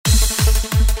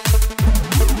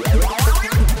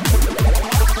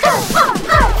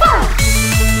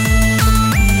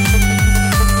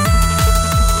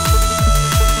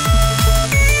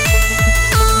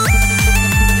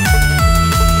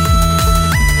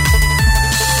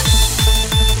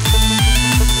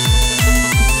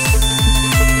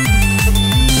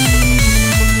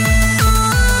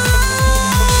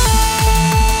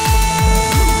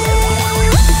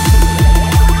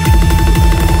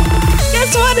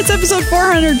It's episode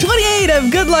 428 of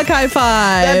Good Luck High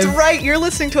Five. That's right. You're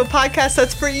listening to a podcast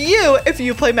that's for you if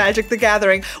you play Magic the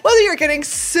Gathering. Whether you're getting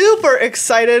super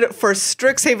excited for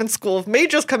Strixhaven School of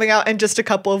Mages coming out in just a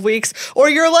couple of weeks, or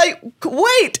you're like,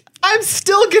 wait, I'm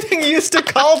still getting used to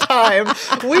call time.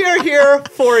 We are here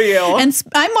for you. And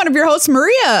I'm one of your hosts,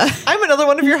 Maria. I'm another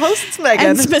one of your hosts, Megan.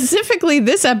 And specifically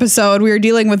this episode, we are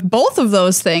dealing with both of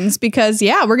those things because,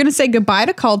 we're going to say goodbye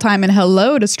to call time and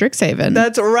hello to Strixhaven.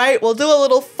 That's right. We'll do a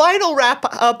little final wrap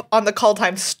up on the call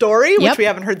time story, which we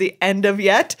haven't heard the end of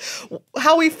yet.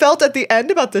 How we felt at the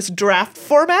end about this draft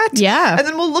format. Yeah. And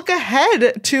then we'll look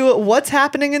ahead to what's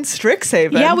happening in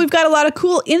Strixhaven. Yeah, we've got a lot of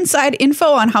cool inside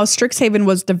info on how Strixhaven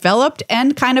was developed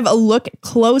and kind of a look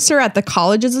closer at the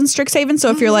colleges in Strixhaven. So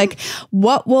if you're like,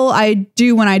 what will I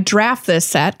do when I draft this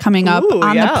set coming up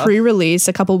on the pre-release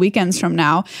a couple weekends from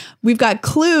now? We've got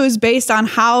clues based on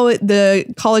how the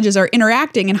colleges are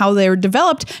interacting and how they're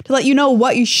developed to let you know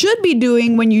what you should be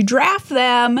doing when you draft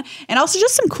them. And also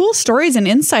just some cool stories and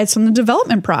insights from the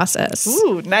development process.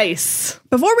 Ooh, nice.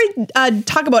 Before we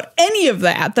talk about any of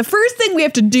that, the first thing we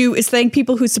have to do is thank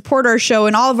people who support our show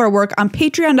and all of our work on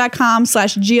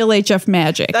patreon.com/GLHF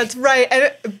Magic. That's right.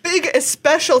 And big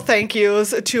special thank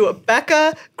yous to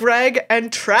Becca, Greg,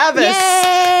 and Travis,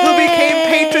 who became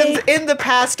patrons in the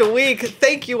past week.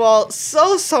 Thank you all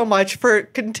so much for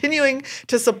continuing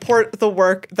to support the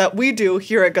work that we do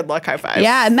here at Good Luck High Five.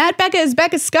 Yeah, and that Becca is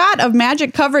Becca Scott of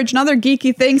Magic Coverage and other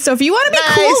geeky things. So if you want to be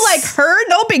cool like her,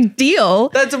 no big deal.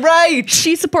 That's right.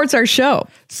 She supports our show.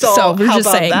 So we're how just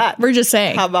about saying. that? We're just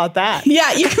saying. How about that?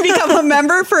 Yeah, you can become a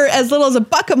member for as little as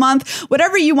 $1 a month,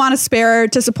 whatever you want to spare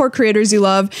to support creators you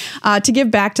love, to give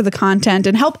back to the content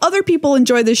and help other people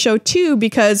enjoy the show too,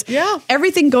 because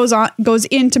everything goes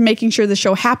into making sure the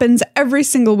show happens every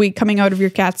single week coming out of your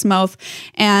cat's mouth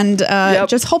and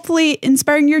just hopefully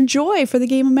inspiring your joy for the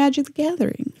game of Magic the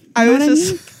Gathering.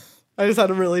 I just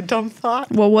had a really dumb thought.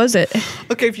 What was it?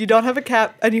 Okay, if you don't have a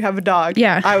cat and you have a dog,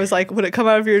 I was like, would it come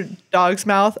out of your dog's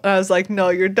mouth? And I was like, no,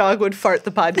 your dog would fart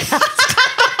the podcast.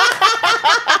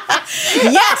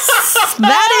 Yes,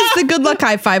 that is the Good Luck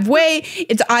High Five way.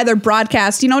 It's either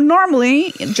broadcast,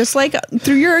 normally just like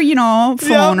through your,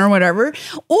 phone or whatever,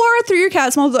 or through your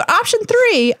cat's mouth. Option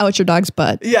 3, out your dog's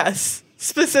butt. Yes,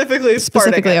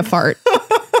 specifically a fart.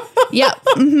 Yeah,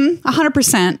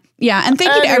 100%. Yeah, and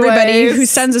thank you to everybody who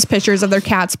sends us pictures of their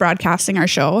cats broadcasting our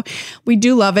show. We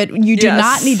do love it. You do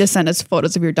not need to send us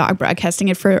photos of your dog broadcasting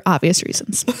it for obvious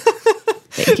reasons.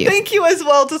 Thank you. Thank you as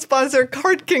well to sponsor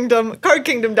Card Kingdom,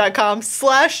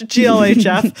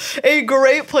 cardkingdom.com/GLHF. A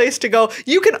great place to go.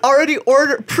 You can already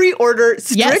pre-order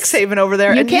Strixhaven over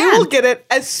there, and you will get it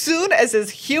as soon as is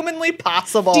humanly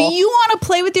possible. Do you want to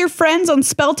play with your friends on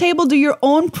Spell Table, do your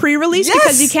own pre-release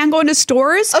because you can't go into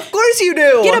stores? Of course you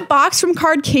do. Get a box from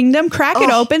Card Kingdom, crack it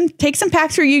open, take some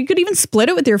packs, or you could even split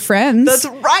it with your friends. That's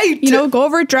right. Go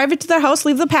over, drive it to their house,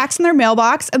 leave the packs in their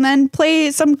mailbox, and then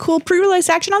play some cool pre-release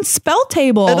action on Spell Table.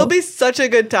 It'll be such a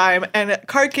good time, and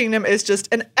Card Kingdom is just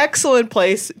an excellent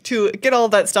place to get all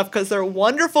that stuff because they're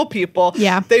wonderful people.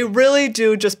 Yeah. They really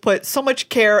do just put so much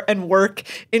care and work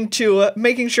into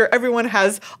making sure everyone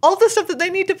has all the stuff that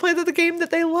they need to play the game that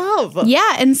they love.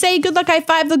 Yeah, and say Good Luck High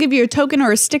Five, they'll give you a token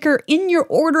or a sticker in your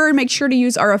order, and make sure to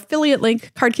use our affiliate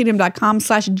link,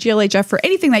 cardkingdom.com/GLHF, for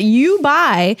anything that you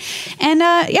buy. And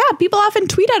people often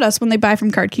tweet at us when they buy from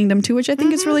Card Kingdom too, which I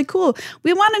think is really cool.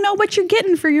 We want to know what you're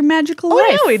getting for your magical life.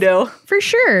 Yeah, we do. For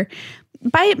sure.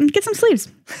 Buy it and get some sleeves.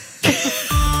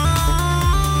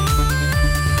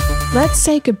 Let's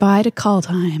say goodbye to call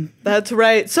time. That's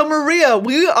right. So, Maria,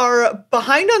 we are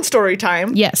behind on story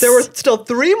time. Yes. There were still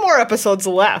 3 more episodes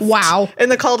left. Wow. In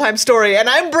the call time story, and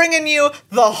I'm bringing you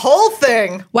the whole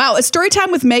thing. Wow. A story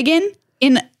time with Megan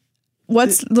in...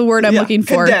 What's the word I'm looking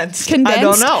for? Condensed. I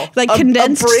don't know. Like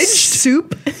condensed abridged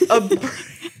soup?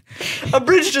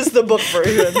 Abridged is the book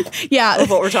version of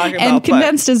what we're talking about. And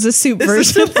condensed is the soup version.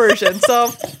 It's the soup version.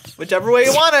 So whichever way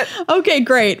you want it. Okay,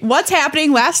 great. What's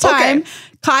happening? Last time,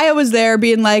 Kaya was there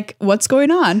being like, what's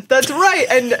going on? That's right.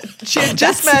 And she had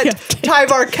just met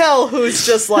Tyvar Kell, who's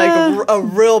just like a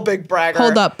real big bragger.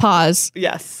 Hold up. Pause.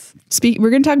 Yes.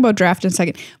 We're going to talk about draft in a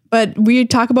second, but we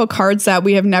talk about cards that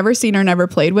we have never seen or never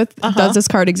played with. Does this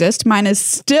card exist? Mine is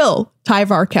still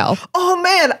Tyvar Kell. Oh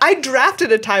man, I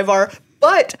drafted a Tyvar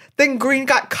But then green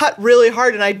got cut really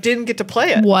hard and I didn't get to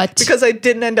play it. What? Because I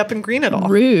didn't end up in green at all.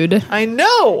 Rude. I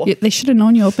know. They should have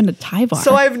known you opened a Tyvar.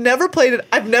 So I've never played it.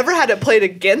 I've never had it played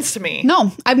against me.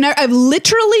 No, I've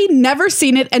literally never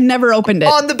seen it and never opened it.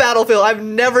 On the battlefield. I've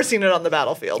never seen it on the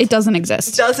battlefield. It doesn't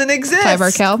exist. Doesn't exist.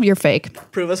 Tyvar Cal, you're fake.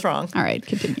 Prove us wrong. All right,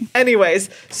 continue. Anyways,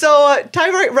 so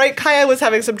Tyvar, right, Kaya was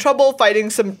having some trouble fighting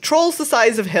some trolls the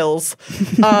size of hills.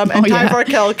 And Tyvar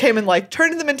Kel came and like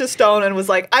turned them into stone and was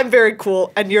like, I'm very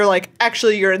cool. And you're like,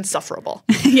 actually, you're insufferable.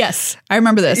 Yes, I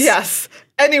remember this. Yes.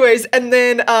 Anyways, and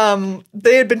then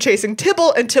they had been chasing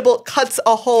Tybalt, and Tybalt cuts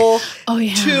a hole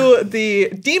to the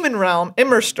demon realm,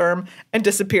 Immersturm, and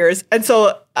disappears. And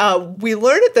so we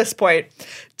learn at this point,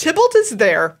 Tybalt is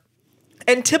there.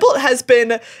 And Tybalt has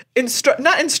been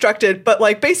not instructed, but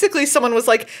like basically someone was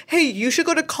like, hey, you should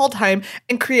go to Kaldheim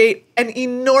and create an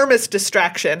enormous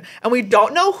distraction. And we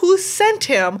don't know who sent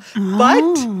him, but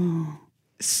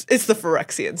it's the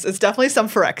Phyrexians. It's definitely some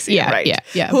Phyrexian, right?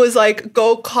 Yeah. Who was like,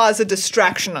 go cause a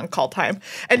distraction on Kaldheim.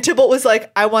 And Tybalt was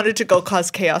like, I wanted to go cause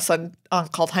chaos on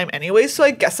Kaldheim anyway, so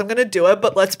I guess I'm going to do it.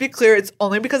 But let's be clear, it's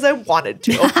only because I wanted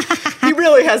to. He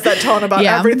really has that tone about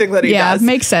everything that he does. Yeah,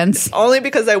 makes sense. It's only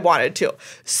because I wanted to.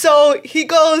 So he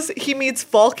goes, he meets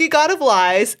Valky, God of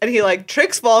Lies, and he like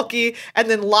tricks Valky and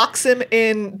then locks him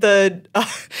in the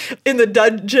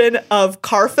dungeon of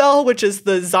Karfell, which is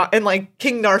in like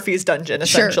King Narfi's dungeon,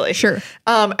 essentially. Sure.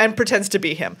 And pretends to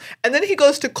be him. And then he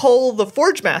goes to Cole the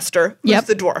Forge Master, who's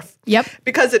the dwarf. Yep.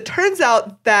 Because it turns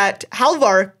out that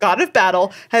Halvar, God of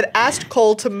Battle, had asked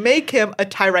Cole to make him a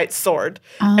Tyrite sword.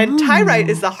 And Tyrite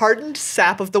is the hardened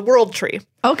sap of the World Tree.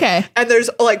 Okay. And there's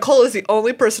like, Cole is the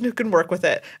only person who can work with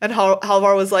it. And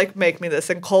Halvar was like, make me this.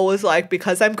 And Cole was like,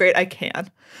 because I'm great, I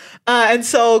can. And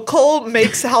so Cole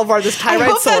makes Halvar this Tyrite I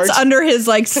hope sword. That's under his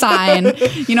like sign,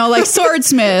 you know, like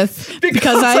swordsmith.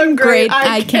 because I'm great,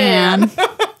 I can.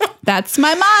 That's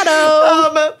my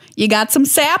motto. You got some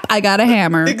sap, I got a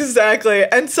hammer. Exactly.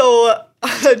 And so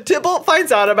Tybalt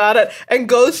finds out about it and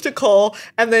goes to Cole,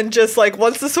 and then just like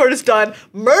once the sword is done,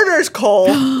 murders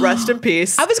Cole. Rest in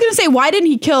peace. I was gonna say, why didn't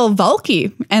he kill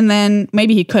Valky? And then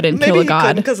maybe he couldn't kill a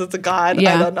god because it's a god.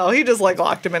 Yeah. I don't know. He just like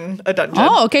locked him in a dungeon.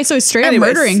 Oh, okay. So he's straight up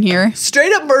murdering here.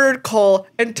 Straight up murdered Cole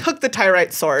and took the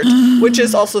Tyrite sword, which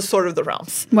is also Sword of the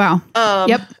Realms. Wow.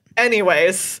 Yep.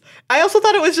 Anyways, I also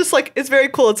thought it was just like, it's very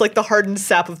cool. It's like the hardened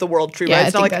sap of the World Tree, right?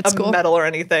 It's not like a metal or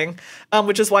anything,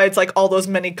 which is why it's like all those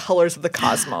many colors of the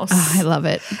cosmos. Oh, I love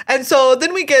it. And so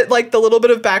then we get like the little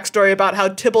bit of backstory about how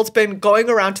Tybalt's been going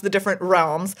around to the different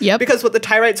realms. Yep. Because what the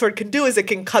Tyrite sword can do is it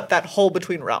can cut that hole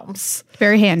between realms.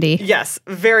 Very handy. Yes,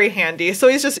 very handy. So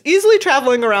he's just easily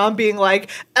traveling around being like,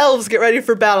 elves, get ready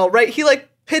for battle, right? He like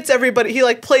hits everybody. He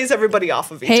like plays everybody off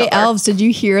of each other. Hey, elves, did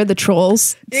you hear the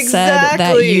trolls said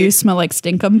that you smell like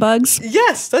stinkum bugs?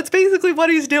 Yes, that's basically what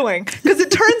he's doing. Because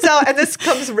it turns out, and this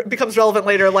becomes relevant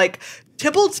later, like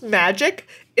Tybalt's magic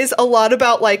is a lot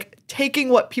about like taking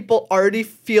what people already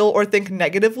feel or think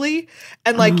negatively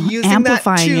and like using that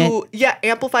to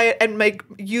amplify it and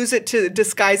use it to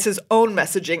disguise his own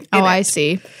messaging. I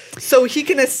see. So he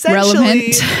can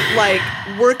essentially like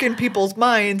work in people's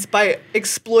minds by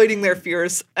exploiting their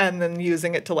fears and then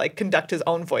using it to like conduct his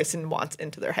own voice and wants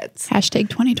into their heads. Hashtag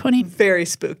 2020. Very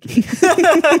spooky.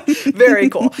 Very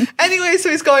cool. Anyway, so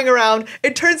he's going around.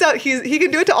 It turns out he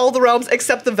can do it to all the realms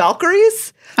except the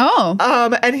Valkyries. Oh.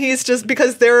 And he's just,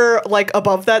 because they're like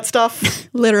above that stuff.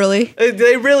 Literally.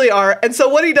 They really are. And so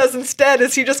what he does instead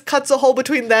is he just cuts a hole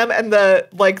between them and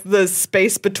the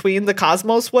space between the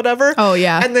cosmos, whatever. Oh,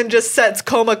 yeah. And then just sets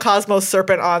Koma Cosmos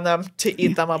Serpent on them to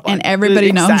eat them up. And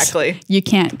everybody knows you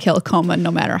can't kill Koma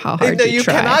no matter how hard you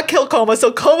try. You cannot kill Koma.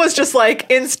 So Koma's just like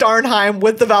in Starnheim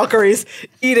with the Valkyries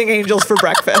eating angels for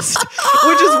breakfast,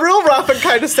 which is real rough and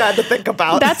kind of sad to think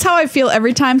about. That's how I feel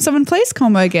every time someone plays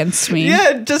Koma against me.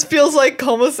 Yeah, it just feels like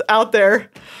Koma's out there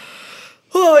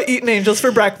eating angels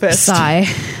for breakfast. Sigh.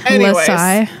 Anyways,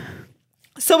 sigh.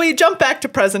 So we jump back to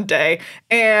present day,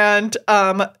 and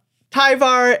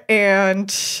Tyvar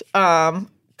and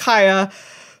Kaya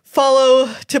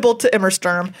follow Tybalt to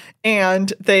Immersturm,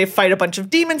 and they fight a bunch of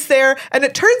demons there. And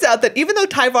it turns out that even though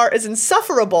Tyvar is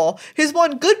insufferable, his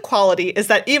one good quality is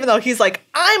that even though he's like,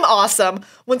 I'm awesome,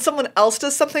 when someone else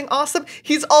does something awesome,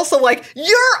 he's also like,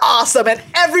 you're awesome, and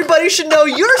everybody should know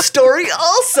your story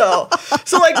also.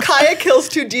 So like Kaya kills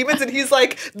 2 demons, and he's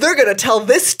like, they're gonna tell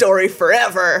this story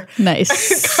forever. Nice.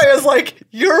 And Kaya's like,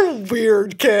 you're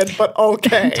weird, kid, but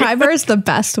okay. Tyvar is the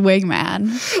best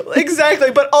wingman. Exactly,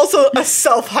 but also a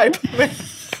self-hype man.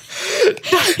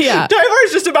 Yeah. Tyvar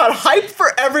is just about hype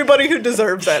for everybody who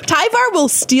deserves it. Tyvar will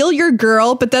steal your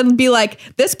girl, but then be like,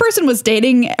 this person was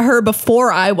dating her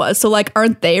before I was. So, like,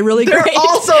 aren't they really They're great?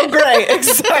 also great.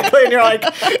 Exactly. And you're like,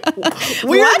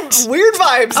 weird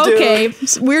vibes, dude. Okay.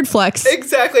 Weird flex.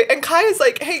 Exactly. And Kaya's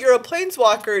like, hey, you're a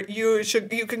planeswalker.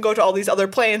 You can go to all these other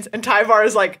planes. And Tyvar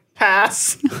is like,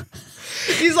 pass.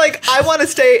 He's like, I want to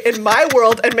stay in my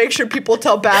world and make sure people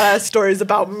tell badass stories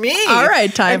about me. All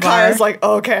right, Tyvar. And Kaya's like,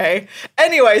 okay.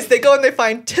 Anyways, they go and they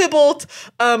find Tybalt.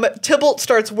 Tybalt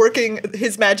starts working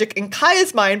his magic in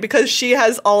Kaya's mind because she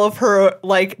has all of her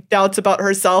like doubts about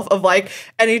herself of like,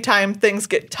 anytime things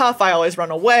get tough, I always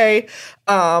run away.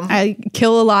 I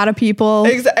kill a lot of people.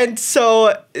 And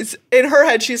so in her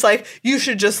head, she's like, you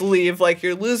should just leave. Like,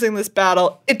 you're losing this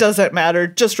battle. It doesn't matter.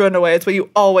 Just run away. It's what you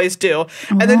always do.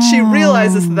 And then she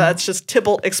realizes that that's just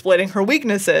Tybalt exploiting her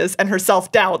weaknesses and her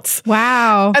self-doubts.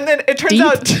 Wow. And then it turns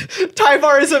out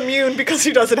Tyvar is immune because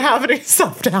he doesn't have any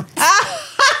self-doubts.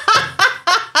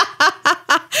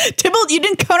 Tybalt, you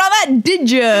didn't count on that, did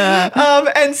you?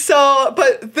 And so,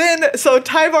 so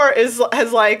Tyvar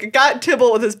has like got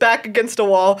Tybalt with his back against a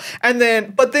wall,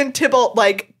 but then Tybalt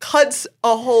like cuts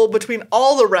a hole between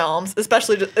all the realms,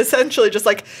 essentially just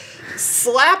like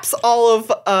slaps all of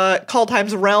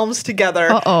Kaldheim's realms together.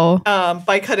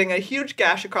 By cutting a huge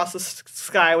gash across the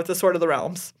sky with the Sword of the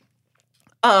Realms.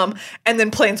 And then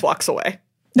planeswalks away.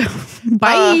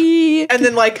 Bye. And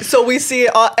then so we see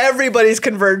everybody's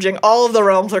converging. All of the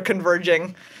realms are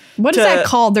converging. What is that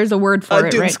called? There's a word for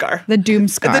it, Doomscar. Right? The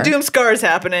Doomscar. The Doomscar is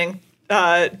happening.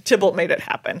 Tybalt made it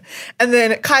happen. And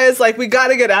then Kaya's like, we got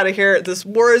to get out of here. This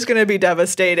war is going to be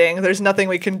devastating. There's nothing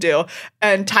we can do.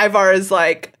 And Tyvar is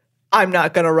like, I'm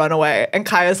not going to run away. And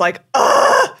Kaya's like,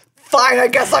 fine, I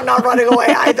guess I'm not running away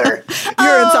either.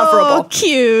 You're insufferable.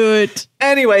 Cute.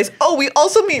 Anyways, we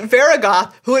also meet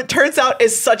Varagoth, who it turns out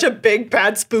is such a big,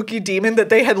 bad, spooky demon that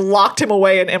they had locked him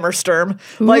away in Immersturm.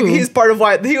 Like, he's part of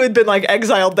why he had been, like,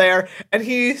 exiled there, and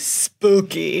he's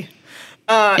spooky.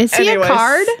 Is he a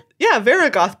card? Yeah,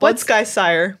 Varagoth, Bloodsky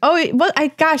Sire. Oh, what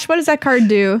does that card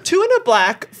do? 2 and a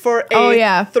black for a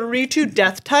 3/2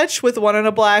 death touch with 1 and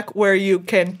a black where you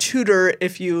can tutor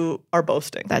if you are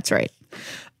boasting. That's right.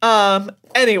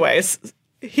 Anyways,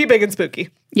 he big and spooky.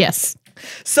 Yes.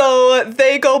 So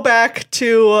they go back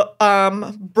to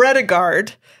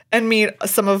Bredegard and meet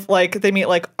they meet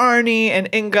Arnie and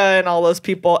Inga and all those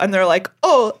people, and they're like,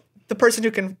 oh, the person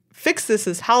who can fix this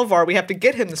is Halvar. We have to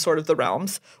get him the Sword of the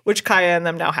Realms, which Kaya and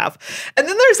them now have. And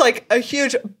then there's a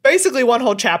huge, basically one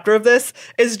whole chapter of this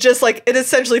is just it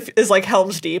essentially is like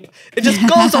Helm's Deep. It just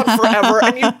goes on forever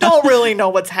and you don't really know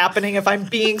what's happening if I'm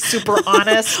being super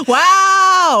honest.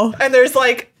 Wow. And there's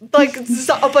a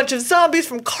bunch of zombies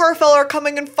from Karfell are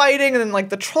coming and fighting, and then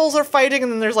the trolls are fighting,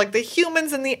 and then there's the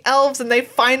humans and the elves, and they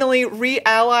finally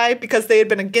re-ally because they had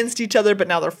been against each other, but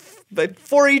now they're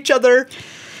for each other.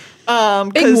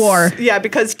 Big war. Yeah,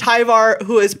 because Tyvar,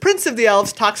 who is Prince of the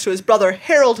Elves, talks to his brother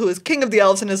Harold, who is King of the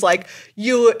Elves, and is like,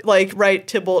 right,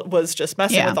 Tybalt was just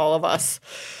messing with all of us.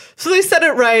 So they said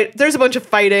it right. There's a bunch of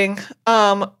fighting.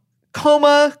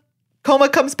 Koma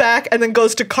comes back and then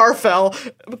goes to Karfell.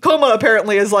 Koma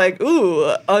apparently is like,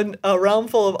 ooh, a realm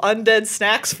full of undead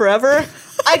snacks forever?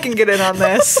 I can get in on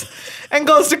this. And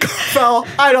goes to Karfell.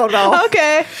 I don't know.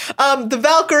 Okay. The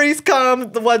Valkyries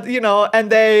come,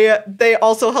 and they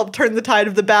also help turn the tide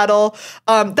of the battle.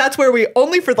 That's where we,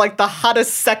 only for the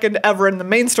hottest second ever in the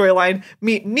main storyline,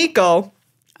 meet Nico.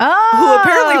 Who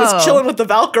apparently was chilling with the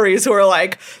Valkyries, who are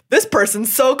like, this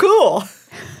person's so cool.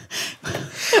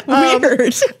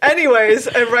 Weird. Anyways,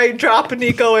 drop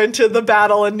Nico into the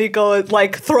battle, and Nico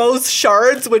throws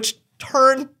shards, which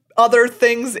turn other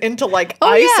things into ice,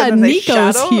 and then they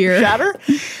shatter.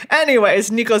 Anyways,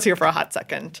 Nico's here for a hot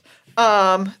second.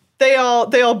 They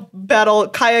all battle.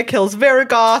 Kaya kills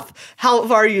Varagoth.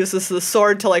 Halvar uses the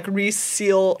sword to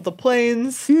reseal the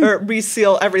planes or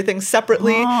reseal everything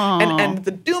separately and end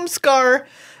the Doomscar.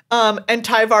 And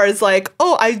Tyvar is like,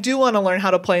 oh, I do want to learn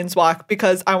how to planeswalk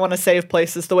because I want to save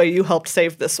places the way you helped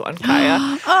save this one, Kaya.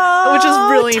 Which is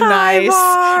really Tyvar. nice.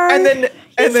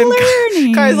 And then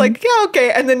learning. Kaya's like, yeah,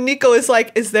 okay. And then Nico is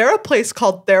like, is there a place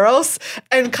called Theros?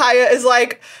 And Kaya is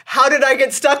like, how did I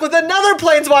get stuck with another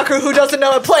planeswalker who doesn't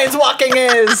know what planeswalking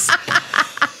is?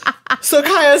 So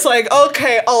Kaya's like,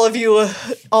 okay, all of you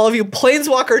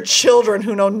planeswalker children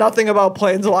who know nothing about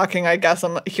planeswalking, I guess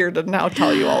I'm here to now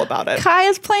tell you all about it.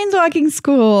 Kaya's planeswalking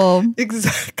school.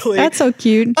 Exactly. That's so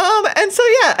cute. And so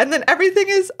yeah, and then everything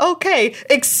is okay,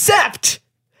 except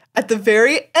at the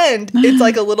very end, it's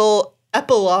a little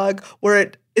epilogue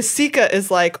where Isika is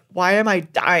like, why am I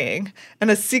dying? And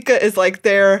Isika is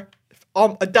there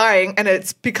dying, and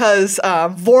it's because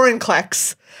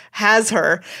Vorinclex has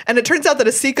her. And it turns out that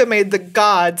Esika made the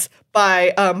gods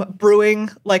by brewing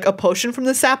like a potion from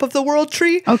the sap of the world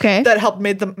tree. Okay. That helped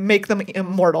make them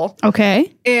immortal.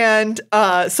 Okay. And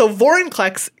so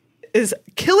Vorinclex is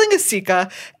killing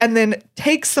Esika and then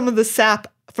takes some of the sap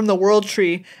from the world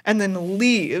tree and then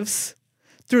leaves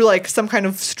through like some kind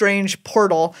of strange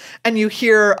portal. And you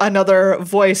hear another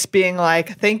voice being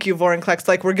like, thank you, Vorinclex.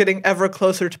 Like, we're getting ever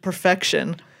closer to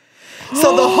perfection.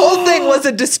 So the whole thing was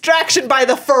a distraction by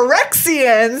the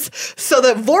Phyrexians so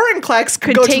that Vorinclex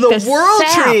could go to the world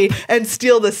tree and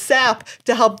steal the sap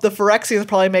to help the Phyrexians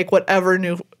probably make whatever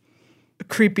new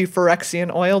creepy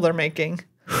Phyrexian oil they're making.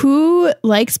 Who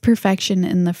likes perfection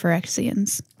in the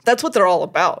Phyrexians? That's what they're all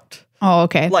about. Oh,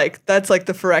 okay. Like, that's like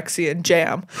the Phyrexian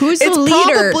jam. Who's the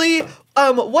leader? It's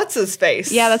probably, what's his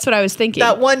face? Yeah, that's what I was thinking.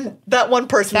 That one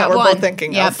person that we're both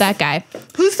thinking of. Yep, that guy.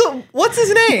 What's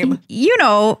his name? You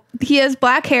know, he has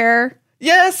black hair.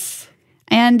 Yes.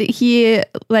 And he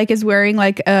like is wearing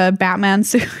like a Batman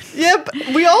suit. Yep,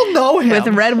 we all know him. With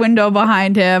a red window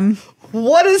behind him.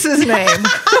 What is his name?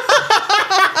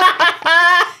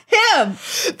 Him.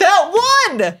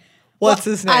 That one. What's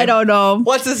his name? I don't know.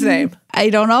 What's his name?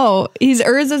 I don't know. He's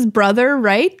Urza's brother,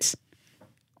 right?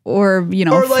 Or,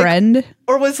 friend.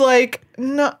 Or was like,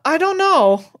 no, I don't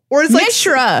know. Or is like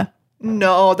Mishra.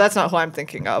 No, that's not who I'm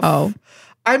thinking of. Oh.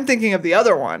 I'm thinking of the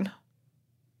other one.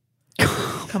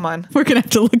 Come on. We're going to have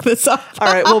to look this up.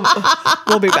 All right,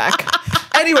 we'll be back.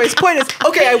 Anyways, point is,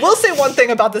 okay, I will say one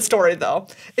thing about the story, though,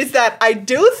 is that I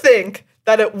do think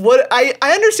that it would, I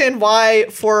understand why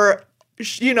for,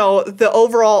 the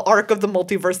overall arc of the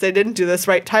multiverse, they didn't do this,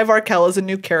 right? Tyvar Kell is a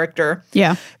new character.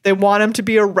 Yeah. They want him to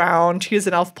be around. He's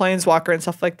an elf planeswalker and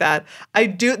stuff like that.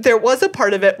 There was a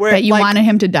part of it where that you wanted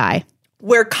him to die.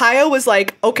 Where Kaya was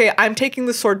like, okay, I'm taking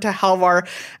the sword to Halvar.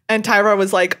 And Tyvar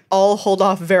was like, I'll hold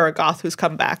off Varagoth, who's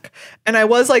come back. And I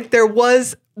was like,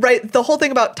 right, the whole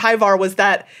thing about Tyvar was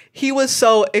that he was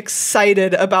so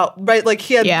excited about, right, like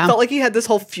he felt like he had this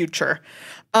whole future.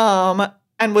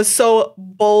 And was so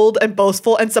bold and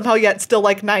boastful and somehow yet still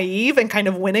like naive and kind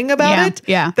of winning about it.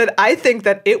 Yeah. That I think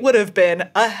that it would have been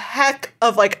a heck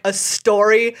of like a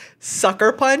story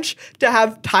sucker punch to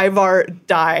have Tyvar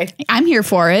die. I'm here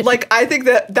for it. Like, I think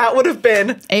that would have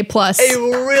been A+. A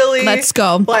really Let's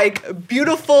go. Like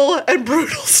beautiful and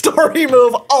brutal story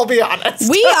move, I'll be honest.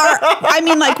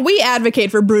 We advocate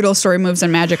for brutal story moves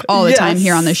in Magic all the time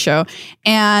here on this show.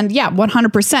 And yeah,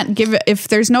 100%. If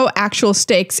there's no actual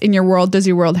stakes in your world, does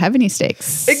your world have any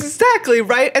stakes? Exactly,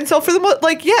 right? And so for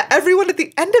the everyone at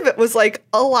the end of it was like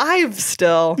alive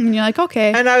still. And you're like,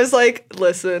 okay. And I was like,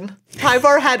 listen,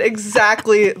 Tyvar had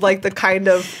exactly like the kind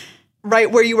of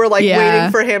right where you were like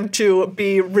waiting for him to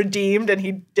be redeemed, and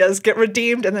he does get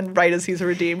redeemed, and then right as he's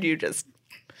redeemed, you just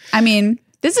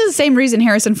this is the same reason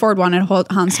Harrison Ford wanted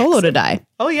Han Solo to die.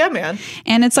 Oh yeah, man.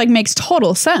 And it's like makes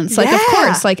total sense. Like, of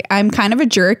course, like I'm kind of a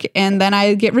jerk, and then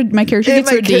I get my character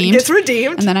gets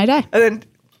redeemed, and then I die, and then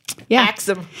axe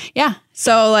him. Yeah.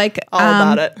 So like all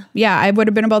about it. Yeah, I would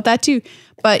have been about that too.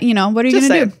 But what are you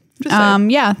going to do?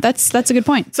 Yeah, that's a good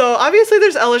point. So obviously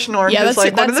there's Elish Norn, who's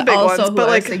like one of the big ones, but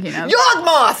like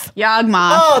Yawgmoth.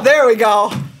 Oh, there we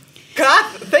go. God,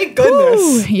 thank goodness.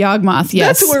 Ooh, Yawgmoth,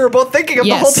 yes. That's what we were both thinking of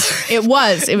the whole time. It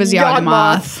was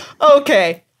Yawgmoth.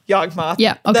 Okay, Yawgmoth.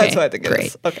 Yeah, okay. That's what I think it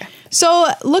is. Okay. So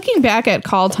looking back at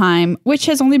Kaldheim, which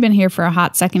has only been here for a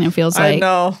hot second, it feels like. I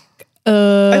know.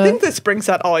 I think the spring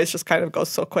set always just kind of goes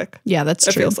so quick. Yeah, that's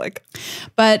true. It feels like.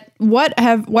 But what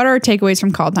are our takeaways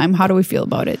from Kaldheim? How do we feel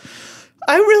about it?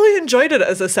 I really enjoyed it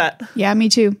as a set. Yeah, me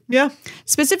too. Yeah.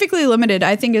 Specifically Limited,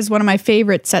 I think, is one of my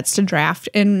favorite sets to draft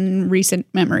in recent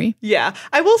memory. Yeah.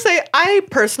 I will say, I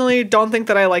personally don't think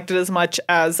that I liked it as much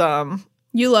as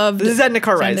you loved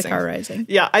Zendikar Rising.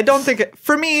 Yeah, I don't think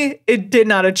for me, it did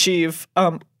not achieve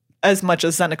as much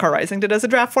as Zendikar Rising did as a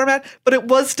draft format, but it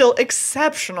was still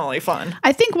exceptionally fun.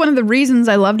 I think one of the reasons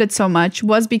I loved it so much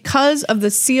was because of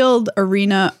the sealed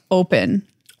arena open.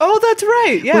 Oh, that's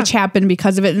right. Yeah. Which happened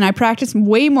because of it. And I practiced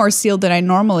way more sealed than I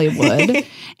normally would.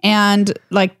 And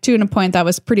like to a point that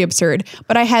was pretty absurd.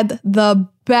 But I had the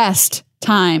best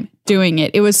time doing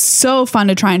it. It was so fun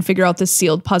to try and figure out the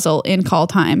sealed puzzle in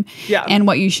Kaldheim and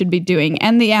what you should be doing.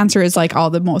 And the answer is like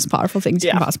all the most powerful things you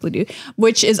can possibly do,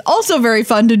 which is also very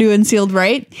fun to do in sealed,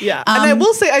 right? Yeah. And I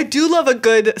will say, I do love a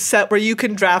good set where you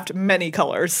can draft many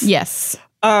colors. Yes.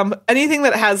 Anything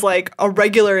that has like a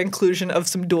regular inclusion of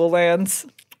some dual lands.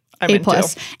 A+.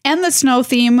 And the snow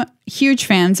theme, huge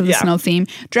fans of the snow theme.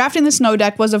 Drafting the snow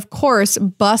deck was, of course,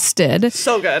 busted.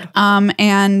 So good.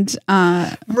 And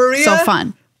Maria, so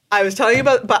fun. I was telling you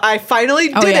about, but I finally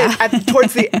did yeah. it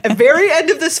towards the very end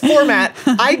of this format.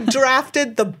 I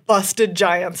drafted the Busted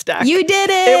Giants deck. You did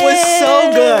it. It was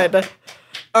so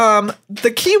good.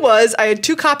 The key was I had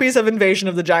 2 copies of Invasion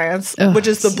of the Giants, which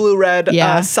is the blue-red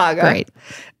saga. Great.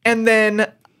 And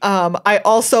then I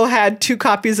also had 2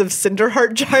 copies of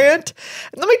Cinderheart Giant.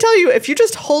 And let me tell you, if you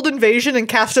just hold Invasion and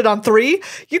cast it on 3,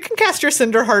 you can cast your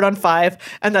Cinderheart on 5,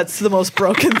 and that's the most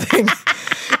broken thing.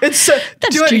 It's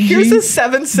here's a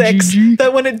 7/6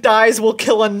 that when it dies will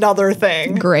kill another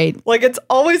thing. Great. Like it's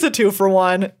always a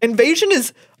 2-for-1. Invasion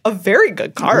is a very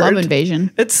good card. I love Invasion.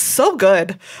 It's so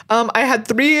good. I had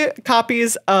 3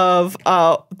 copies of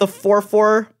the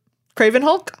 4/4 Craven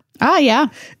Hulk. Ah, yeah.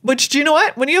 Which, do you know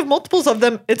what? When you have multiples of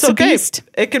them, it's a okay. beast.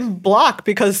 It can block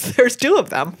because there's 2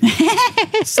 of them.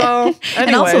 So, anyways.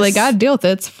 And also they got to deal with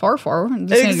it. It's 4/4.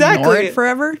 Just exactly. ignore it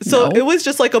forever. So No. it was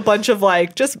just like a bunch of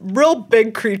like just real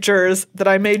big creatures that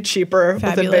I made cheaper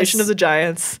with Invasion of the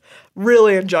Giants.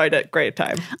 Really enjoyed it. Great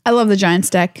time. I love the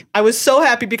Giants deck. I was so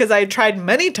happy because I had tried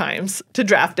many times to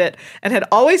draft it and had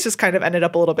always just kind of ended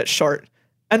up a little bit short.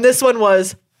 And this one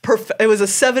was it was a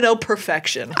 7-0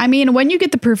 perfection. I mean, when you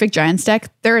get the perfect Giants deck,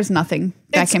 there is nothing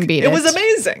that can beat it. It was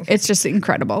amazing. It's just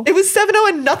incredible. It was 7-0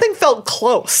 and nothing felt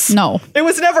close. No. It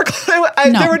was never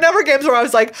There were never games where I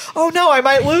was like, oh no, I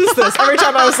might lose this. Every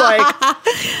time I was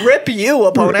like, rip you,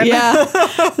 opponent. Yeah.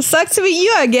 Sucks to be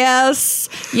you, I guess.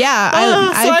 Yeah.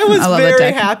 I was love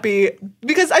very happy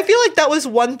because I feel like that was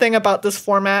one thing about this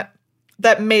format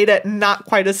that made it not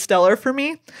quite as stellar for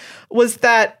me, was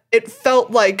that it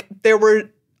felt like there were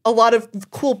a lot of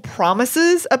cool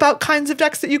promises about kinds of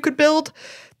decks that you could build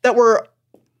that were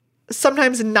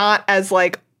sometimes not as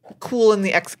like cool in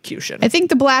the execution. I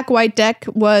think the black-white deck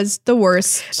was the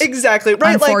worst. Exactly.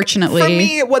 Right. Unfortunately. Like, for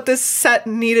me, what this set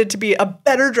needed to be a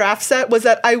better draft set was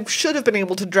that I should have been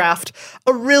able to draft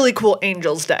a really cool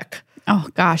Angels deck. Oh,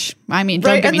 gosh. I mean,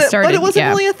 don't get me started. But it wasn't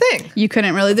really a thing. You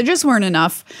couldn't really. There just weren't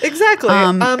enough. Exactly.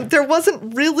 There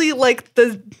wasn't really like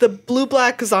the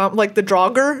blue-black like the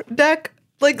Draugr deck.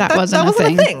 Like that wasn't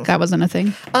a thing. That wasn't a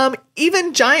thing.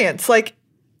 Even Giants, like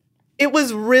it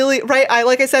was really right.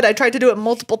 Like I said, I tried to do it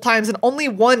multiple times, and only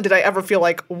one did I ever feel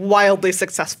like wildly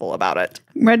successful about it.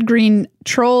 Red green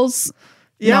trolls.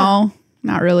 Yeah. No,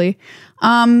 not really.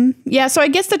 Yeah, so I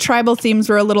guess the tribal themes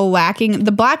were a little lacking.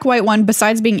 The black-white one,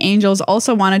 besides being angels,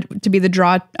 also wanted to be the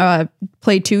draw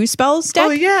play 2 spells deck. Oh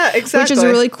yeah, exactly. Which is a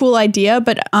really cool idea,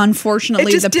 but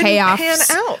unfortunately the didn't payoffs pan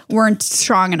out. weren't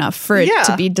strong enough for it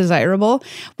to be desirable,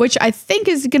 which I think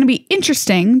is going to be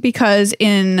interesting because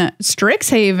in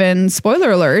Strixhaven,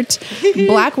 spoiler alert,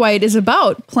 black-white is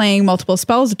about playing multiple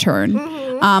spells a turn.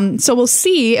 Mm-hmm. So we'll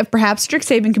see if perhaps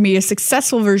Strixhaven can be a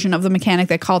successful version of the mechanic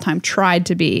that Kaldheim tried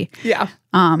to be. Yeah.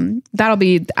 That'll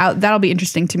be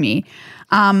interesting to me.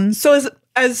 So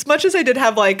as much as I did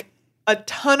have like a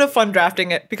ton of fun drafting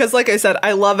it, because like I said,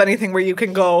 I love anything where you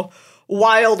can go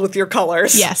wild with your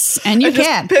colors. Yes, and you can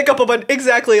just pick up a bunch.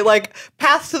 Exactly, like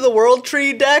Path to the World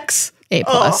Tree decks. A+.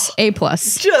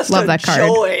 Just love that card.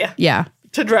 Joy. Yeah,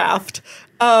 to draft.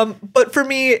 But for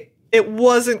me, it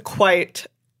wasn't quite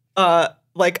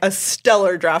like a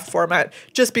stellar draft format,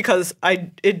 just because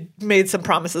it made some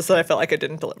promises that I felt like I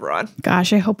didn't deliver on.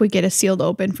 Gosh, I hope we get a sealed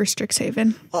open for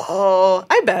Strixhaven. Oh,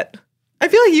 I bet. I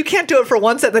feel like you can't do it for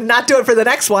one set, then not do it for the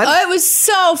next one. Oh, it was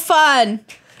so fun.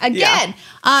 Again.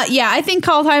 Yeah, I think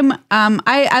Kaldheim,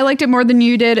 I liked it more than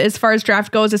you did as far as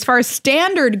draft goes. As far as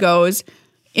standard goes,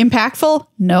 impactful?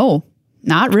 No,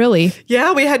 not really.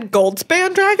 Yeah, we had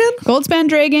Goldspan Dragon. Goldspan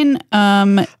Dragon.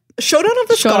 Showdown of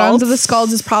the Skalds. Showdowns of the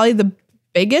Skalds is probably the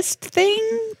biggest thing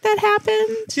that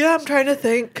happened. Yeah, I'm trying to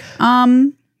think.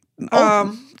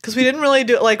 Because we didn't really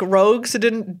do like Rogues. It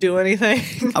didn't do anything.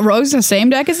 Rogues the same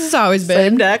deck as it's always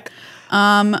been. Same deck.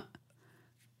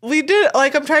 We did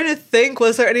like I'm trying to think.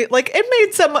 Was there any like it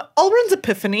made some Alrund's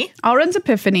Epiphany? Alrund's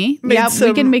Epiphany. Yeah,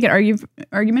 we can make an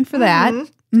argument for that.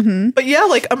 Mm-hmm. But yeah,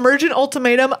 like Emergent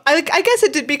Ultimatum. I guess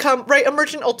it did become right.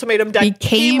 Emergent Ultimatum deck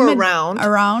came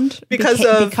around because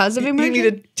of Emergent. You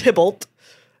needed Tybalt.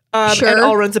 And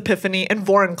Alrund's Epiphany and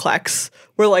Vorinclex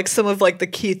were like some of like the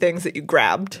key things that you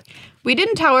grabbed. We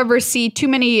didn't, however, see too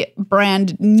many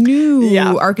brand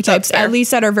new archetypes, at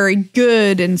least that are very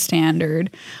good in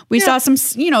standard. We saw some,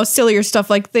 sillier stuff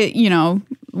like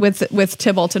with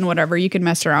Tybalt and whatever you can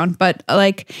mess around, but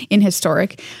like in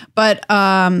historic. But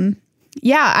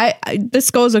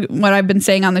this goes with what I've been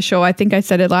saying on the show. I think I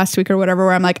said it last week or whatever,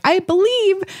 where I'm like, I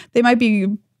believe they might be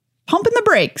pumping the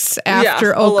brakes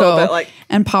after Oko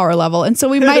and power level. And so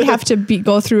we might have to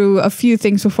go through a few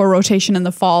things before rotation in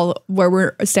the fall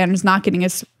where standard's not getting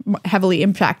as heavily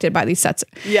impacted by these sets.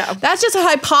 Yeah. That's just a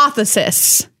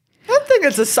hypothesis. I think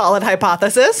it's a solid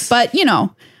hypothesis. But,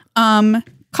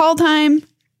 call time,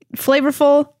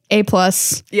 flavorful, A+.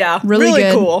 Yeah, really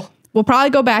good. Cool. We'll probably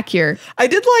go back here.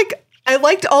 I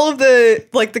liked all of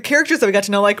the characters that we got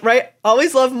to know, right?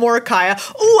 Always love Mordecai.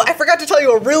 Oh, I forgot to tell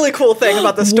you a really cool thing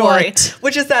about the story, What?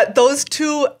 which is that those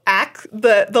two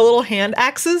the little hand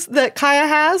axes that Kaya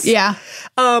has. Yeah.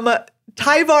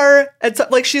 Tyvar,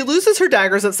 she loses her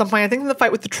daggers at some point, I think in the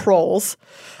fight with the trolls.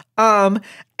 And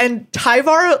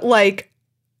Tyvar,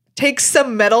 takes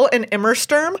some metal in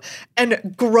Immersturm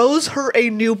and grows her a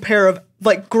new pair of,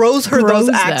 grows those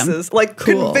axes. Cool.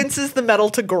 Convinces the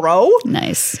metal to grow.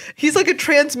 Nice. He's a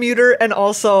transmuter, and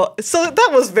also, so that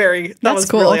was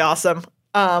cool. really awesome.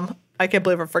 I can't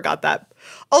believe I forgot that.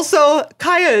 Also,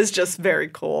 Kaya is just very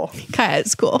cool. Kaya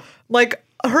is cool.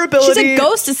 Her ability. She's a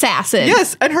ghost assassin.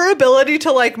 Yes, and her ability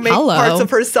to make parts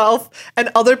of herself and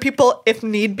other people, if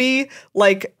need be,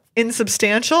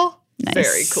 insubstantial. Nice.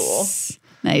 Very cool.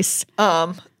 Nice.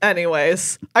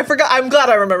 Anyways, I forgot. I'm glad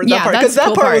I remembered that part, that's because that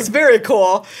cool part was very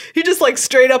cool. He just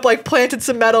straight up planted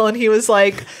some metal, and he was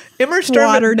Immersturm,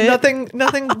 Watered it.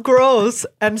 nothing grows.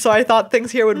 And so I thought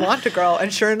things here would want to grow,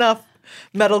 and sure enough,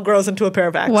 metal grows into a pair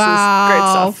of axes. Wow.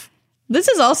 Great stuff. This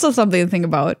is also something to think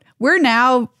about. We're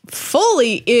now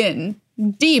fully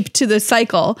deep to the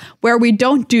cycle where we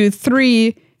don't do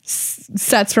 3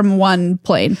 sets from one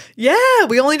plane. Yeah,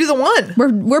 we only do the one.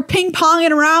 We're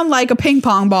ping-ponging around like a ping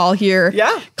pong ball here.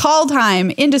 Yeah. Call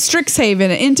time, into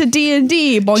Strixhaven, into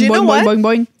D&D. Boing, Do you know boing, what? boing,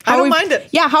 boing, boing. I don't mind it.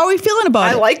 Yeah, how are we feeling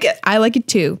about it? I like it. I like it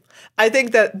too. I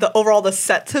think that the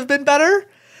sets have been better.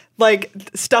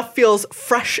 Stuff feels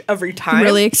fresh every time.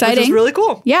 Really exciting. Which is really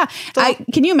cool. Yeah. So,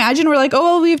 can you imagine we're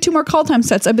we have 2 more call time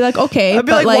sets. I'd be like, okay. I'd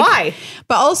be like, why?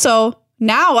 But also,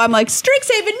 now I'm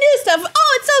Strixhaven new stuff.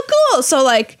 Oh, it's so cool. So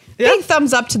big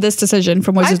thumbs up to this decision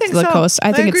from Wizards of the Coast.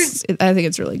 I think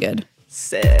it's really good.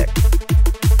 Sick.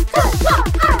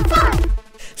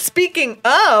 Speaking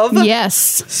of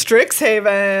yes,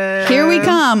 Strixhaven. Here we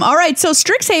come. All right, so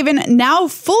Strixhaven now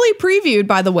fully previewed,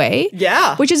 by the way.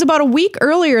 Yeah. Which is about a week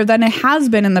earlier than it has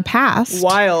been in the past.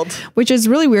 Wild. Which is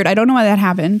really weird. I don't know why that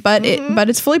happened, but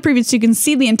it's fully previewed, so you can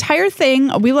see the entire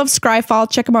thing. We love Scryfall.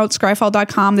 Check them out,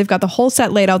 scryfall.com. They've got the whole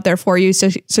set laid out there for you,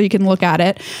 so you can look at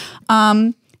it.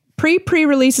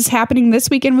 Pre-release is happening this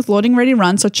weekend with Loading Ready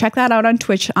Run, so check that out on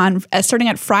Twitch starting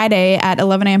at Friday at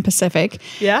 11 a.m. Pacific.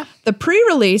 Yeah. The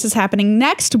pre-release is happening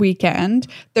next weekend.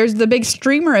 There's the big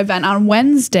streamer event on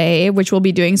Wednesday, which we'll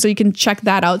be doing, so you can check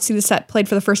that out. See the set played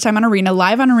for the first time on Arena,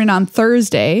 live on Arena on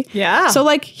Thursday. Yeah. So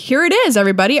here it is,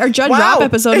 everybody. Our Judge Rob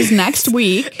episode is next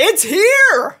week. It's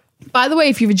here. By the way,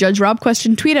 if you have a Judge Rob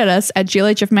question, tweet at us at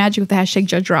GLHFMagic with the hashtag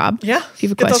Judge Rob. Yeah. If you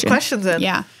have a Get question. those questions in.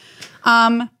 Yeah.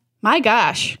 My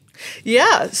gosh.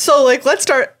 Yeah. So let's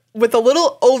start with a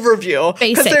little overview.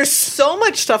 Basics. Because there's so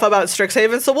much stuff about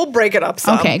Strixhaven, so we'll break it up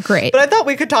some. Okay, great. But I thought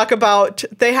we could talk about,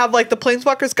 they have the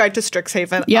Planeswalker's Guide to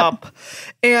Strixhaven up.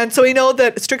 And so we know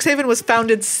that Strixhaven was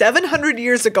founded 700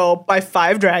 years ago by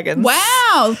 5 dragons.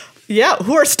 Wow. Yeah,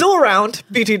 who are still around,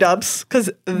 BT dubs,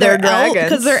 because they're dragons.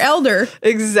 Because they're elder.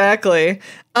 Exactly.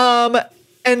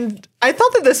 And I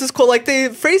thought that this is cool. They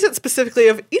phrase it specifically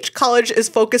of each college is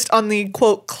focused on the,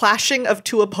 quote, clashing of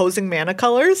 2 opposing mana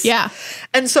colors. Yeah.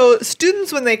 And so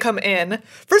students, when they come in,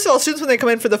 first of all, students, when they come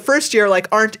in for the first year,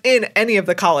 aren't in any of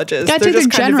the colleges. Gotta They're take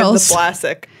just their kind generals. of in the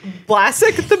Blasic.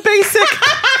 Blasic? The basic.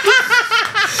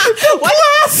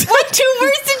 What 2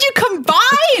 words did you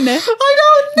combine? I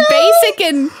don't know. Basic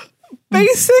and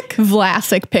Basic.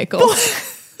 Vlasic pickles.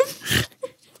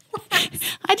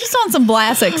 I just want some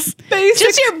Blasics. Basic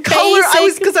just your color.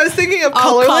 basic. Because I was thinking of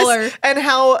colorless color. and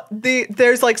how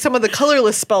there's some of the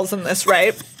colorless spells in this,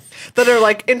 right? That are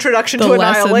Introduction The to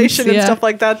lessons, Annihilation and yeah. stuff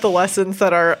like that. The lessons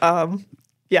that are,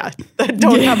 that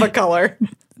don't have a color.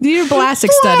 Your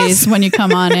Blasic studies when you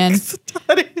come on in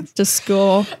Studies. to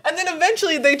school. And then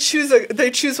eventually they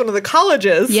choose one of the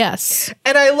colleges. Yes.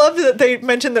 And I love that they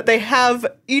mentioned that they have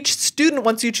each student,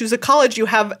 once you choose a college, you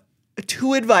have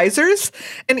 2 advisors,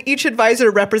 and each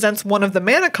advisor represents one of the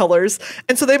mana colors,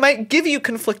 and so they might give you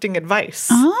conflicting advice.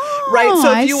 Oh, right? So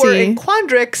if I you were see. in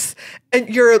Quandrix, and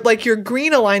your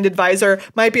green aligned advisor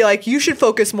might be you should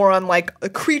focus more on a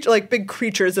creature, big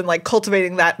creatures and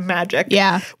cultivating that magic.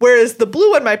 Yeah. Whereas the blue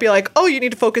one might be oh, you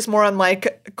need to focus more on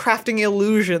crafting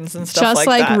illusions and stuff Just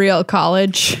like that. real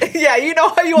college. Yeah, you know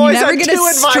how you always Never have get 2 a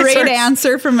advisors straight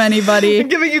answer from anybody.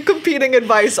 giving you competing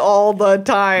advice all the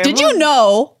time. Did you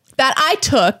know that I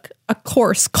took a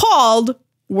course called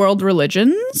World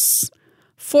Religions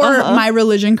for my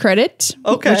religion credit,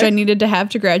 which I needed to have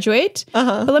to graduate?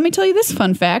 But let me tell you this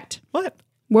fun fact. What?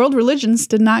 World Religions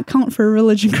did not count for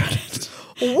religion credit.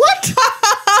 What?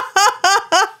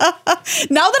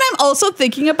 Now that I'm also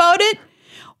thinking about it,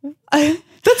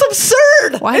 That's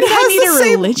absurd. why did I need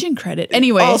a religion credit?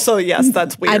 Anyway. Also, yes,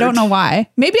 that's weird. I don't know why.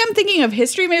 Maybe I'm thinking of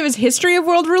history. Maybe it was history of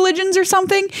world religions or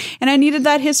something, and I needed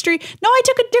that history. No, I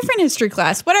took a different history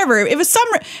class. Whatever. It was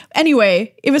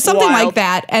anyway, it was something Wild. like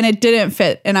that, and it didn't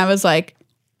fit. And I was like,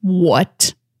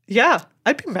 what? Yeah,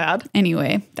 I'd be mad.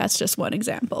 Anyway, that's just one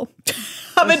example.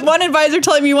 I mean, one advisor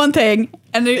telling me one thing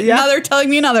and another telling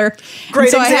me another. Great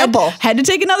and so example. I had to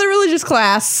take another religious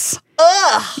class.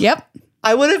 Ugh. Yep.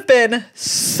 I would have been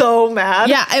so mad.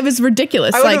 Yeah, it was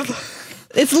ridiculous. I Like, would've-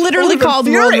 it's literally been called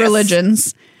world furious.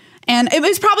 religions. And it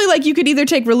was probably like you could either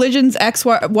take religions X,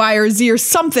 Y, or Z or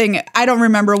something. I don't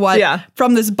remember what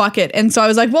from this bucket. And so I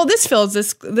was like, well,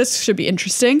 this should be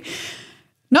interesting.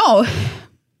 No.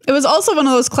 It was also one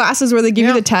of those classes where they give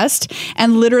you the test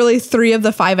and literally 3 of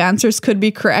the 5 answers could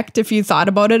be correct if you thought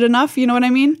about it enough. You know what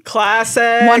I mean?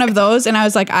 Classic. One of those. And I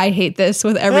was like, I hate this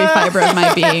with every fiber of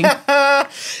my being.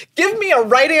 Give me a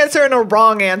right answer and a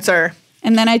wrong answer.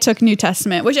 And then I took New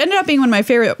Testament, which ended up being one of my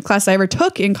favorite classes I ever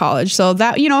took in college. So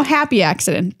that, happy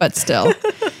accident, but still.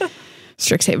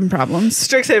 Strixhaven problems.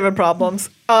 Strixhaven problems.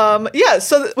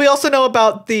 So we also know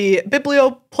about the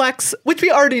Biblioplex, which we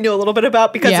already knew a little bit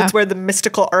about because it's where the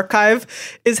mystical archive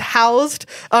is housed.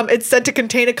 It's said to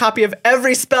contain a copy of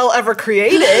every spell ever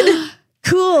created.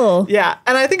 Cool. Yeah.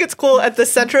 And I think it's cool. At the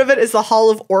center of it is the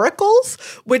Hall of Oracles,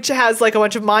 which has like a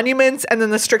bunch of monuments, and then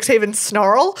the Strixhaven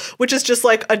Snarl, which is just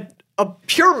like a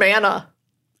pure mana.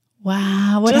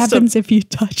 Wow. What happens if you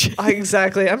touch it?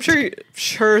 Exactly. I'm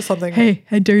sure something. Hey,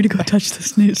 I dare you to go touch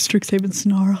this new Strixhaven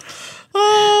Snarl.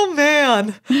 Oh,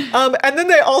 man. And then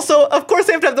they also, of course,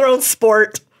 they have to have their own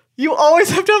sport. You always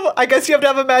have to have, I guess you have to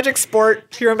have a magic sport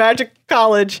if you're a magic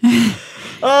college.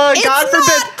 God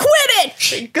forbid.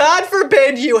 Quidditch! God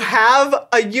forbid you have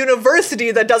a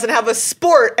university that doesn't have a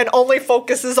sport and only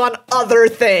focuses on other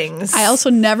things. I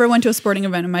also never went to a sporting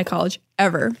event in my college,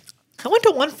 ever. I went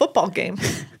to one football game.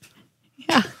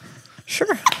 Yeah. Sure.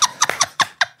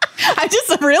 I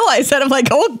just realized that. I'm like,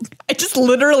 I just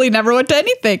literally never went to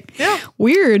anything. Yeah.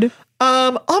 Weird.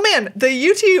 Oh man, the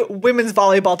UT women's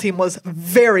volleyball team was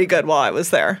very good while I was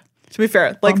there. To be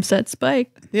fair, like Bumset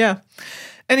Spike. Yeah.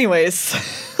 Anyways,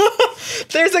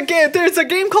 there's a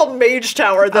game called Mage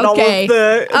Tower that all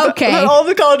of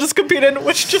the colleges compete in,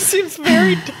 which just seems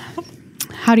very dumb.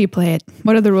 How do you play it?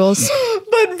 What are the rules?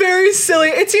 But very silly.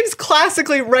 It seems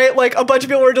classically, right? Like a bunch of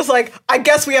people were just like, I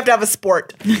guess we have to have a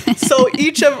sport. So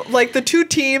each of like the 2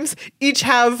 teams each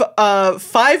have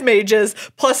 5 mages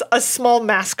plus a small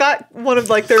mascot, one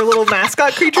of like their little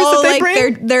mascot creatures that they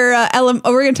bring. Their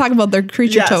we're going to talk about their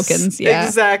creature tokens. Yeah,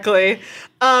 exactly.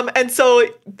 And so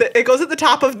it goes at the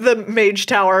top of the Mage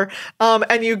Tower,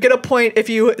 and you get a point if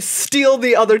you steal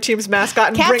the other team's mascot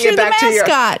and bring it back to your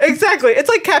mascot. Exactly, it's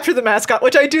like Capture the Mascot,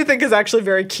 which I do think is actually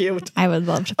very cute. I would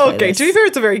love to play this. To be fair,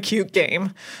 it's a very cute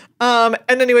game. And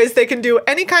anyways, they can do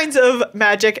any kinds of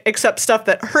magic except stuff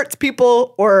that hurts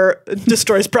people or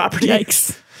destroys property.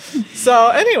 Yikes. So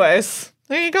anyways,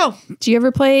 there you go. Do you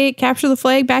ever play Capture the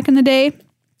Flag back in the day?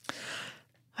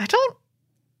 I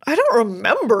don't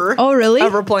remember. Oh, really?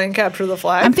 Ever playing Capture the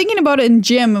Flag. I'm thinking about it in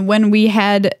gym when we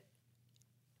had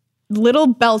little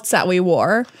belts that we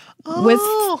wore with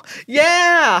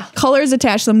colors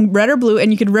attached to them, red or blue,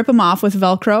 and you could rip them off with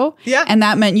Velcro. Yeah. And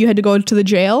that meant you had to go to the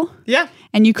jail. Yeah.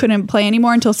 And you couldn't play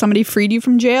anymore until somebody freed you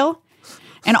from jail.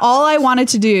 And all I wanted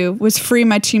to do was free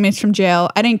my teammates from jail.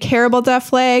 I didn't care about that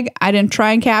flag. I didn't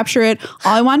try and capture it.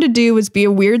 All I wanted to do was be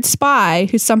a weird spy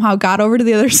who somehow got over to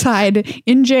the other side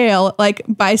in jail, like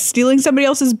by stealing somebody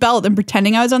else's belt and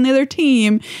pretending I was on the other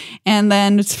team, and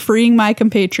then it's freeing my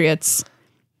compatriots.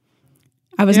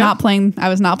 I was not playing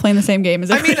the same game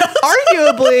as everyone else.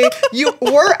 Arguably, you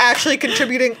were actually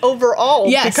contributing overall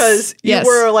because you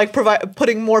were like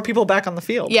putting more people back on the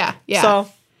field. Yeah. So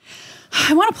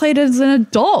I want to play it as an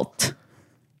adult.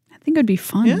 I think it would be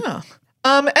fun. Yeah.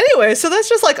 Anyway, so that's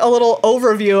just like a little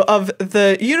overview of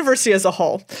the university as a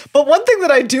whole. But one thing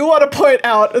that I do want to point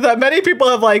out that many people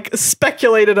have like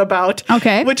speculated about,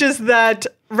 which is that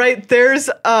there's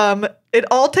it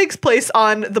all takes place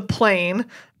on the plane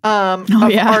of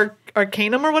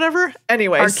Arcanum or whatever.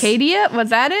 Anyways, Arcadia,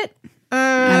 was that it?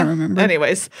 I don't remember.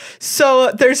 Anyways,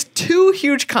 so there's 2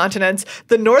 huge continents.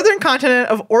 The northern continent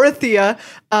of Orithia,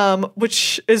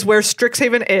 which is where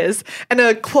Strixhaven is, and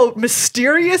a, quote,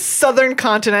 mysterious southern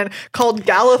continent called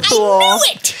Galathul. I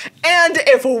knew it! And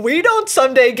if we don't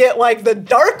someday get, like, the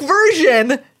dark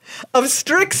version of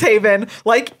Strixhaven,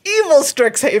 like evil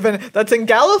Strixhaven, that's in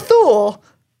Galathul,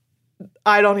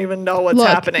 I don't even know what's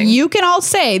happening. You can all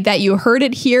say that you heard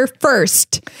it here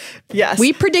first. Yes.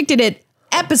 We predicted it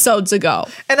episodes ago.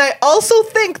 And I also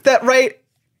think that, right,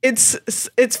 it's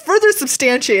further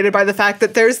substantiated by the fact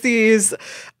that there's these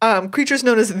creatures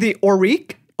known as the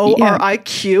Auriq,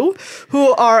 O-R-I-Q,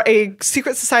 who are a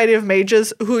secret society of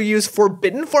mages who use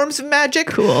forbidden forms of magic.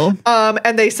 Cool.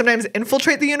 And they sometimes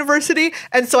infiltrate the university.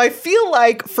 And so I feel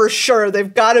like for sure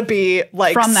they've got to be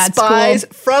like From that spies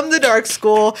school. from the dark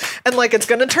school. And like it's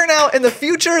going to turn out in the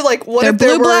future, like what They're if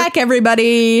there blue-black,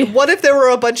 everybody. What if there were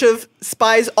a bunch of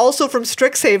spies also from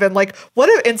Strixhaven? Like, what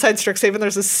if inside Strixhaven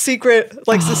there's a secret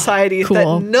like society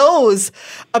cool. that knows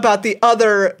about the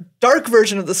other dark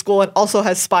version of the school and also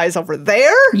has spies over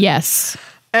there? Yes.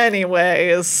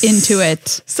 Anyways. Into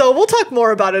it. So we'll talk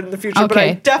more about it in the future, but I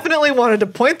Okay. definitely wanted to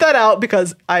point that out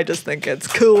because I just think it's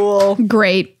cool.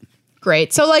 Great.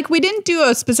 So like we didn't do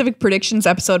a specific predictions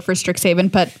episode for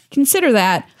Strixhaven, but consider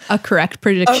that a correct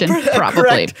prediction, probably.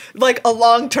 Correct, like a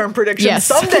long-term prediction. Yes.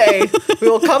 Someday we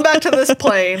will come back to this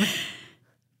plane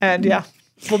and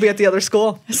we'll be at the other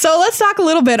school. So let's talk a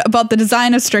little bit about the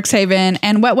design of Strixhaven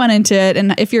and what went into it.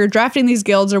 And if you're drafting these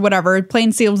guilds or whatever,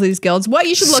 playing seals these guilds, what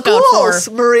you should look out Schools,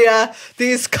 for. Maria,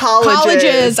 these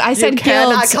colleges. I said you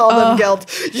cannot guilds. call them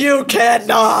guilds. You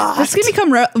cannot. This is going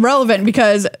to become relevant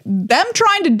because them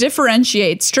trying to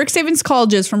differentiate Strixhaven's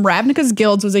colleges from Ravnica's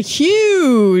guilds was a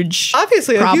huge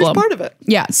Obviously, problem. a huge part of it.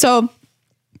 Yeah. So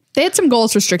they had some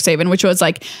goals for Strixhaven, which was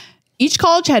like each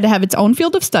college had to have its own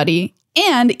field of study.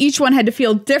 And each one had to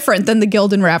feel different than the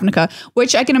guild in Ravnica,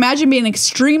 which I can imagine being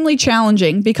extremely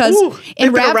challenging because in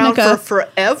they've been around Ravnica, for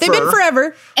forever. they've been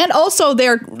forever. And also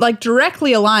they're like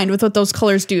directly aligned with what those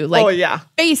colors do. Like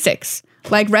basics.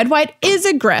 Like red, white is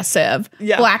aggressive.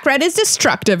 Yeah. Black, red is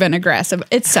destructive and aggressive,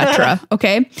 etc.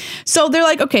 Okay. So they're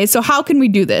like, okay, so how can we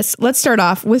do this? Let's start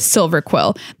off with Silver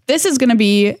Quill. This is going to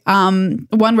be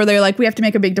one where they're like, we have to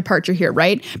make a big departure here,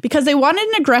 right? Because they wanted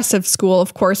an aggressive school,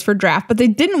 of course, for draft, but they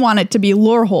didn't want it to be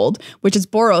Lorehold, which is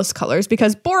Boros colors,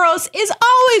 because Boros is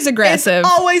always aggressive. It's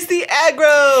always the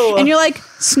aggro. And you're like,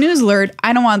 snooze alert,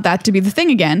 I don't want that to be the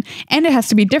thing again. And it has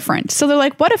to be different. So they're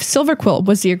like, what if Silver Quill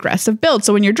was the aggressive build?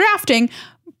 So when you're drafting,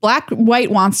 Black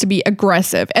White wants to be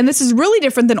aggressive. And this is really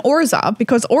different than Orzhov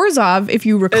because Orzhov, if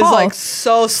you recall, is like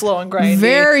so slow and grindy.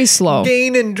 Very slow.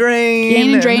 Gain and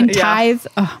drain. Tithe.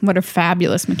 Oh, what a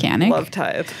fabulous mechanic. Love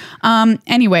Tithe.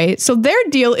 Anyway, so their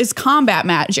deal is combat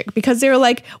magic because they were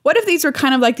like, what if these were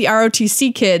kind of like the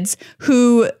ROTC kids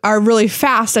who are really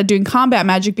fast at doing combat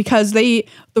magic because the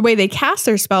way they cast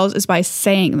their spells is by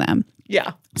saying them.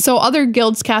 Yeah. So other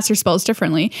guilds cast their spells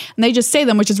differently, and they just say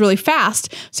them, which is really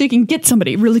fast, so you can get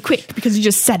somebody really quick because you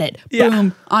just said it. Yeah.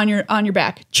 Boom, on your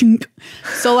back. Chunk.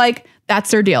 So like that's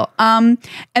their deal. And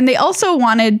they also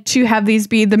wanted to have these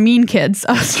be the mean kids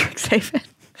of Strixhaven.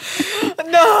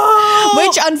 No.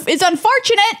 Which is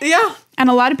unfortunate. Yeah. And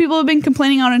a lot of people have been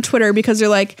complaining on Twitter because they're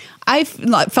like, I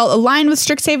felt aligned with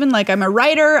Strixhaven. Like I'm a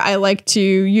writer. I like to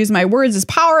use my words as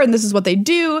power and this is what they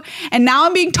do. And now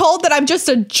I'm being told that I'm just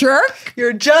a jerk.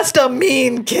 You're just a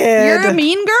mean kid. You're a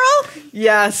mean girl?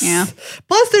 Yes. Yeah.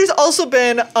 Plus, there's also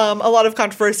been a lot of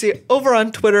controversy over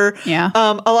on Twitter. Yeah.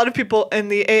 A lot of people in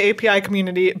the AAPI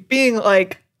community being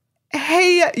like,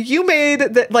 hey, you made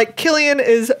that, like, Killian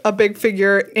is a big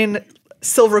figure in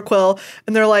Silver Quill.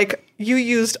 And they're like, you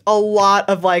used a lot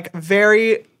of, like,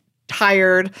 very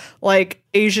tired, like,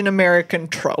 Asian American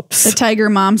tropes. The tiger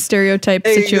mom stereotype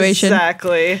situation.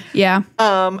 Exactly. Yeah.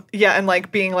 Yeah, and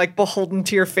like being like beholden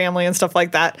to your family and stuff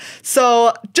like that.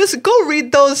 So just go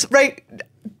read those, right?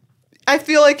 I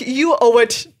feel like you owe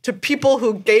it to people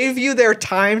who gave you their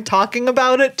time talking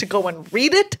about it to go and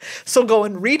read it. So go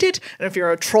and read it. And if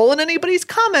you're a troll in anybody's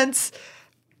comments,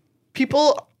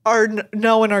 people are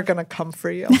know and are going to come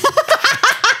for you.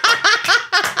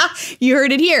 You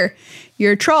heard it here.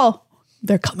 You're a troll.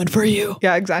 They're coming for you.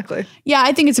 Yeah, exactly. Yeah,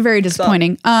 I think it's very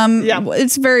disappointing. yeah.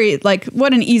 It's very, like,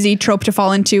 what an easy trope to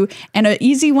fall into and an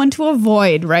easy one to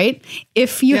avoid, right?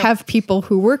 If you have people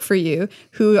who work for you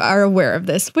who are aware of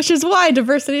this, which is why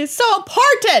diversity is so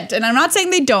important. And I'm not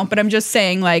saying they don't, but I'm just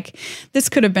saying, like, this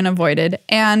could have been avoided.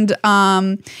 And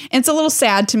it's a little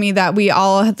sad to me that we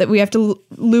have to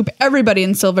loop everybody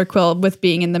in Silver Quill with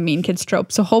being in the mean kids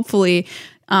trope. So hopefully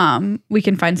we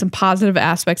can find some positive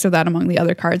aspects of that among the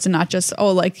other cards and not just,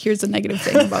 oh, like, here's a negative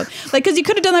thing about, like, because you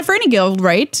could have done that for any guild,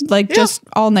 right? Like, just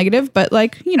all negative, but,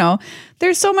 like, you know,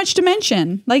 there's so much to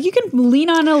mention. Like, you can lean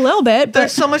on it a little bit, but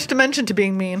There's so much dimension to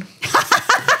being mean.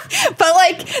 but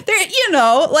like, there, you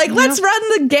know, like, let's run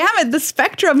the gamut, the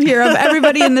spectrum here of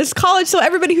everybody in this college. So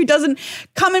everybody who doesn't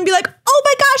come and be like, oh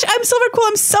my gosh, I'm Silver Quill,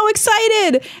 I'm so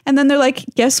excited. And then they're like,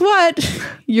 guess what?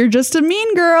 You're just a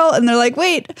mean girl. And they're like,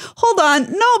 wait, hold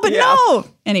on. No, but no.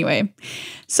 Anyway,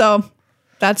 so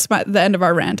That's the end of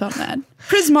our rant on that.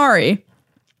 Prismari.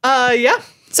 Yeah.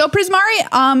 So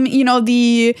Prismari,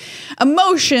 the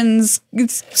emotions,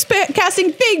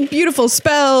 casting big, beautiful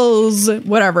spells,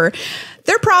 whatever.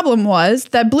 Their problem was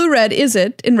that Blue-Red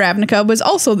Izzet in Ravnica was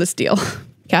also this deal,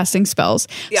 casting spells.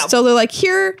 Yeah. So they're like,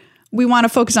 here, we want to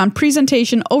focus on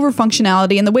presentation over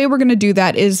functionality. And the way we're going to do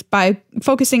that is by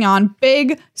focusing on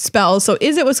big spells. So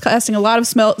Izzet was casting a lot of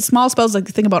small spells, like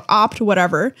think about Opt,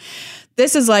 whatever.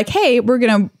 This is like, hey, we're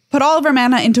going to put all of our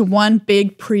mana into one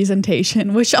big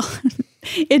presentation, which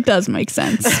it does make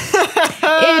sense.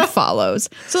 It follows.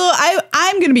 So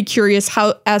I'm going to be curious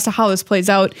as to how this plays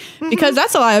out, because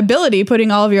that's a liability,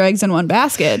 putting all of your eggs in one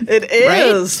basket. It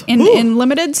is. Right? In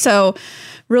limited. So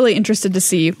really interested to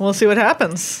see. We'll see what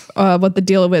happens. What the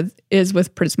deal is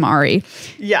with Prismari.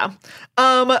 Yeah.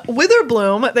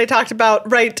 Witherbloom, they talked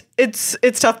about, right, it's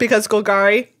tough because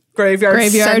Golgari, graveyard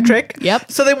centric.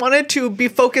 Yep. So they wanted to be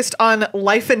focused on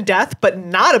life and death, but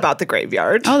not about the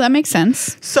graveyard. Oh, that makes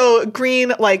sense. So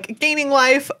green, like gaining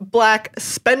life, black,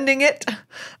 spending it.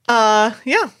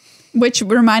 Yeah. Which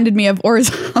reminded me of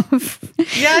Orzhov.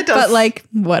 Yeah, it does. But like,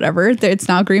 whatever. It's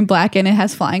now green, black, and it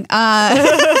has flying.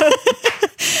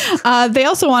 They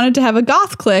also wanted to have a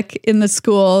goth clique in the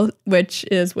school, which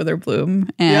is Witherbloom.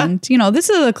 And, this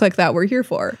is a clique that we're here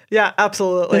for. Yeah,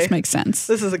 absolutely. This makes sense.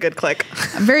 This is a good clique.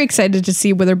 I'm very excited to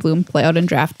see Witherbloom play out in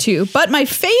draft 2. But my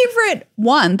favorite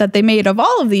one that they made of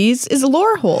all of these is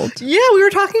Lorehold. Yeah, we were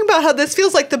talking about how this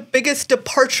feels like the biggest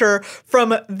departure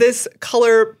from this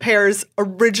color pair's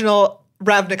original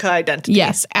Ravnica identity.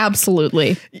 Yes,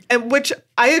 absolutely. And which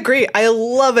I agree. I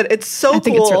love it. It's so cool. I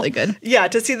think it's really good. Yeah,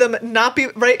 to see them not be,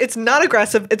 right, it's not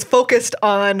aggressive. It's focused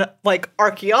on like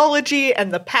archaeology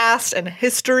and the past and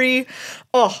history.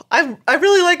 Oh, I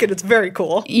really like it. It's very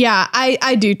cool. Yeah,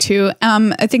 I do too.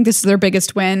 I think this is their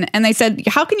biggest win. And they said,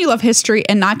 how can you love history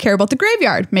and not care about the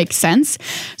graveyard? Makes sense.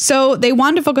 So they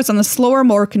wanted to focus on the slower,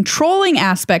 more controlling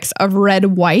aspects of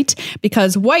red-white,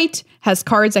 because white has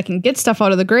cards that can get stuff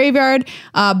out of the graveyard.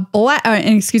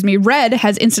 Red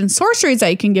has instant sorceries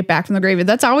that you can get back from the graveyard.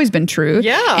 That's always been true.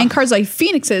 Yeah. And cards like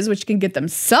Phoenixes, which can get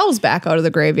themselves back out of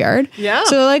the graveyard. Yeah.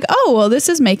 So they're like, oh, well, this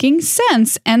is making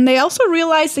sense. And they also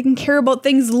realize they can care about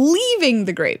things leaving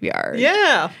the graveyard.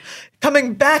 Yeah.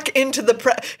 Coming back into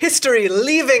the history,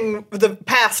 leaving the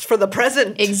past for the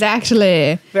present.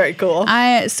 Exactly. Very cool.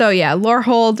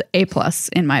 Lorehold, A+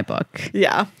 in my book.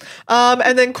 Yeah.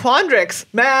 And then Quandrix,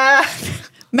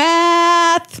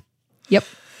 math. Yep.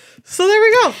 So there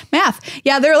we go. Math.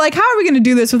 Yeah, they're like, how are we going to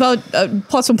do this without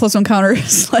 +1/+1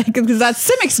 counters? Like, because that's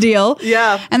Simic's deal.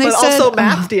 Yeah, and they but said, also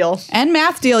math deal. And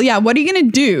math deal. Yeah, what are you going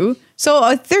to do?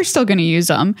 So they're still going to use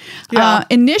them. Yeah.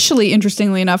 Initially,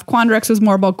 interestingly enough, Quandrix was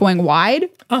more about going wide,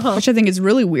 which I think is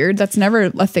really weird. That's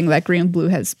never a thing that Green and Blue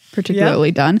has particularly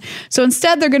done. So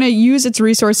instead, they're going to use its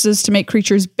resources to make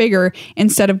creatures bigger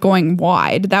instead of going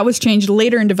wide. That was changed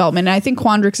later in development. And I think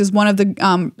Quandrix is one of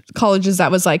the colleges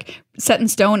that was like set in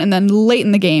stone, and then late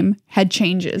in the game had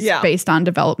changes based on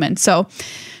development. So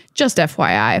just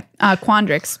FYI,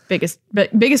 Quandrix,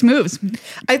 biggest moves.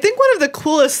 I think one of the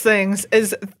coolest things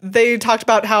is they talked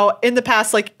about how in the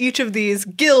past, like each of these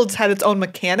guilds had its own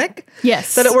mechanic.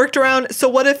 Yes. That it worked around. So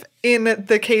what if in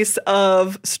the case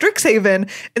of Strixhaven,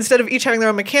 instead of each having their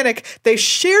own mechanic, they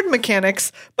shared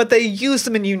mechanics, but they used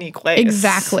them in unique ways.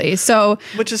 Exactly. So,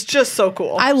 which is just so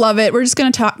cool. I love it. We're just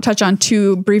going to touch on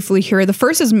two briefly here. The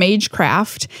first is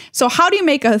Magecraft. So how do you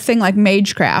make a thing like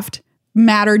Magecraft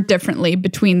matter differently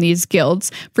between these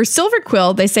guilds? For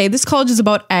Silverquill, they say this college is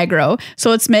about aggro,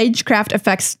 so its Magecraft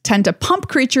effects tend to pump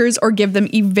creatures or give them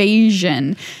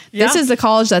evasion. Yeah. This is the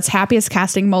college that's happiest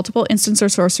casting multiple instants or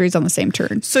sorceries on the same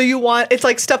turn. So it's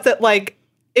like stuff that like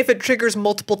if it triggers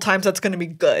multiple times, that's going to be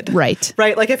good. Right.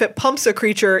 Right? Like if it pumps a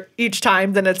creature each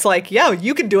time, then it's like, yeah,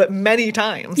 you can do it many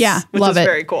times. Yeah, which love is it.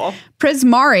 Very cool.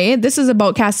 Prismari, this is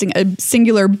about casting a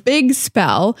singular big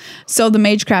spell, so the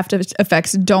Magecraft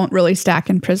effects don't really stack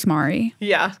in Prismari.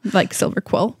 Yeah. Like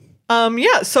Silverquill.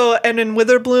 So, and in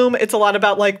Witherbloom, it's a lot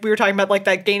about like, we were talking about like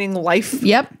that gaining life.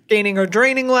 Yep. Gaining or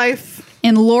draining life.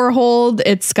 In Lorehold,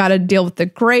 it's got to deal with the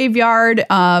graveyard.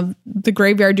 The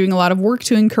graveyard doing a lot of work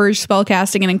to encourage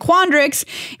spellcasting. And in Quandrix,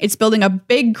 it's building up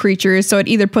big creatures, so it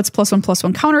either puts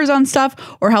 +1/+1 counters on stuff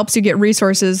or helps you get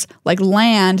resources like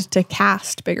land to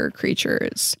cast bigger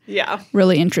creatures. Yeah.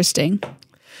 Really interesting.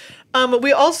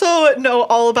 We also know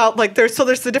all about like there's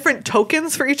the different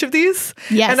tokens for each of these.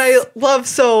 Yes. And I love,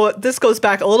 so this goes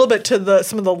back a little bit to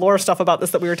some of the lore stuff about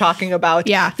this that we were talking about.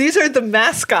 Yeah. These are the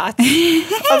mascots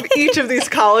of each of these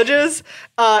colleges.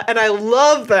 And I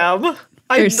love them.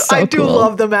 I so do cool.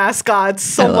 love the mascots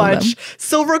so love much.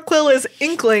 Silver Quill is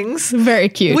Inklings, Very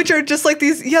cute. which are just like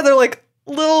these. Yeah, they're like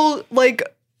little like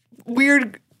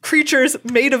weird creatures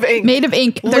made of ink. Made of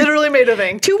ink. They're Literally made of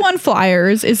ink. 2-1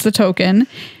 flyers is the token.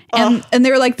 And they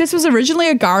were like, this was originally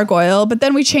a gargoyle, but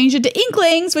then we changed it to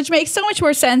Inklings, which makes so much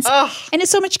more sense. And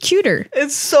it's so much cuter.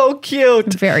 It's so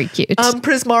cute. Very cute.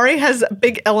 Prismari has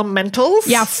big elementals.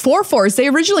 Yeah, 4/4s. They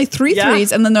originally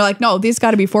 3/3s, and then they're like, no, these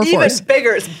got to be 4/4s. Even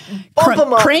bigger. Bump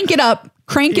them up. Crank it up.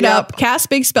 Crank it Yep. up. Cast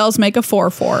big spells. Make a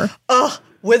 4/4.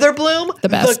 Witherbloom, The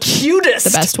best. the cutest,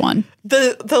 The best one.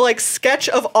 The like sketch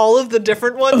of all of the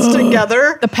different ones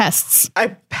together. The pests.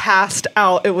 I passed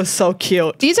out. It was so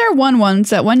cute. These are 1/1s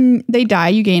that when they die,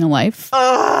 you gain a life.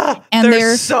 And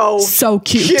they're so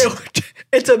cute.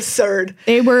 It's absurd.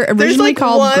 They were There's originally like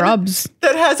called one grubs.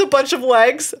 that has a bunch of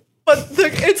legs, but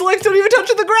its legs don't even touch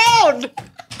the ground.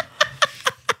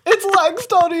 Its legs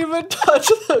don't even touch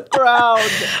the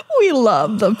ground. We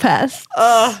love the pests.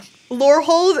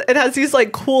 Lorehold, it has these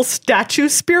like cool statue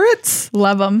spirits.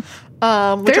 Love them.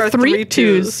 Which They're are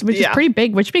 3/2s, which yeah. is pretty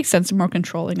big, which makes sense. More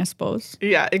controlling, I suppose.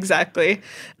 Yeah, exactly.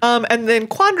 And then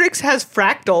Quandrix has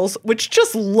fractals, which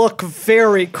just look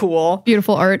very cool.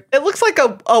 Beautiful art. It looks like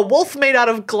a wolf made out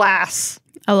of glass,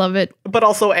 I love it. but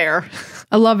also air.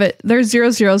 I love it. There's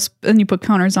 0/0s, and you put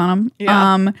counters on them.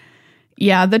 Yeah.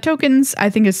 Yeah, the tokens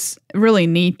I think is really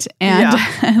neat, and Yeah.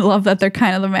 I love that they're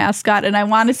kind of the mascot. And I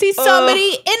want to see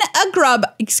somebody in a grub,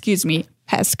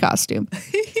 pest costume.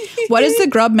 What is the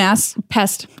grub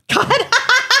pest? God,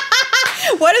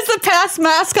 what does the pest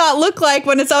mascot look like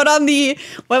when it's out on the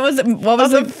what was it? What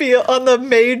was On the the field, on the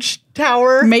mage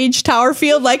tower. Mage Tower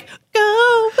field? Like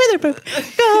go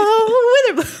Witherbloom,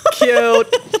 go Witherbloom. Cute.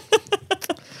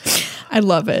 I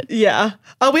love it. Yeah.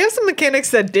 We have some mechanics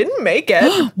that didn't make it.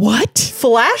 What?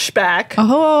 Flashback.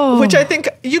 Oh, Which I think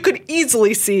you could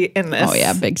easily see in this. Oh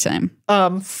yeah, big time.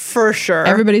 For sure.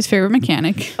 Everybody's favorite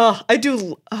mechanic. I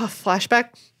do flashback.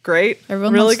 Great.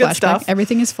 Everyone really loves good flashback. stuff.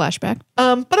 Everything is flashback.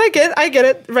 But I get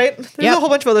it, right? There's Yep. a whole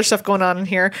bunch of other stuff going on in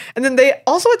here. And then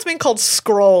it's being called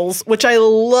scrolls, which I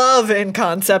love in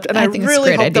concept. And I think it's a really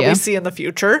great hope that idea. we see in the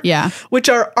future. Yeah. Which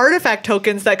are artifact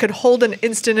tokens that could hold an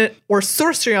instant or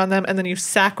sorcery on them, and then you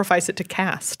sacrifice it to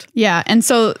cast. Yeah, and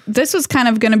so this was kind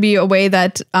of going to be a way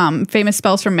that famous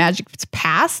spells from Magic's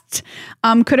past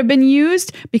could have been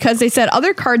used, because they said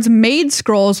other cards made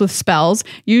scrolls with spells,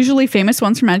 usually famous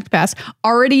ones from Magic's past,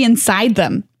 already inside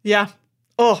them. Yeah.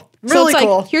 Oh, So really it's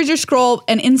cool. like, here's your scroll,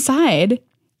 and inside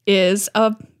is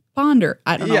a bonder.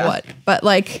 I don't know Yeah. what, but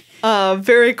like,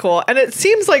 Very cool. And it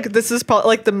seems like this is probably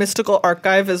like the Mystical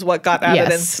Archive is what got added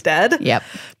Yes. instead. Yep.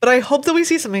 But I hope that we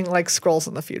see something like scrolls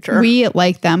in the future. we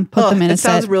like them. Put them in a It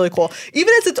sounds set. really cool.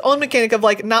 Even as its own mechanic of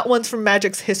like not ones from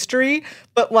Magic's history,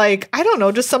 but like, I don't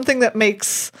know, just something that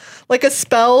makes like a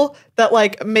spell that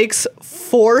like makes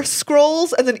 4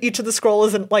 scrolls, and then each of the scroll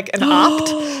is like an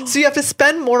opt. So you have to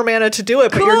spend more mana to do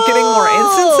it, but you're getting more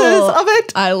instances of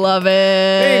it. I love it.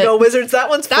 There you go, wizards. That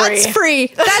one's free. That's free.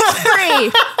 That's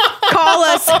free. Call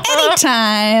us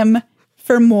anytime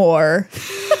for more.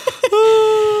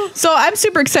 So I'm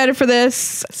super excited for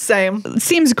this. Same.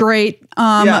 Seems great.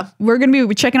 Yeah. We're going to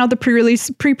be checking out the pre-release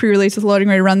with Loading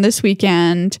Ready Run this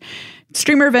weekend.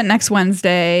 Streamer event next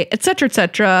Wednesday, etc.,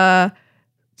 etc.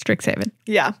 Strixhaven.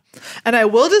 Yeah. And I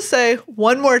will just say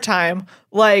one more time,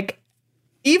 like,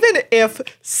 even if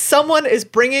someone is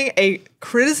bringing a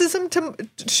criticism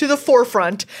to the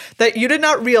forefront that you did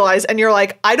not realize, and you're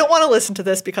like, I don't want to listen to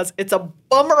this because it's a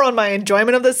bummer on my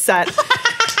enjoyment of this set,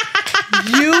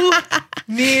 you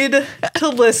need to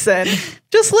listen.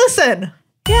 Just listen.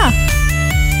 Yeah.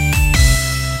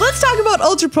 Let's talk about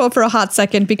Ultra Pro for a hot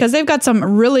second, because they've got some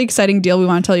really exciting deal we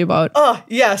want to tell you about. Oh,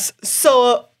 yes.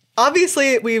 So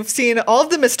obviously we've seen all of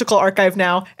the Mystical Archive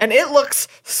now, and it looks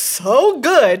so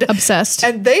good. Obsessed.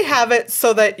 And they have it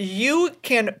so that you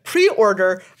can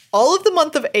pre-order all of the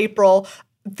month of April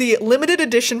the limited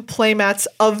edition playmats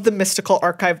of the Mystical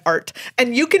Archive art.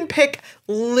 And you can pick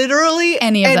literally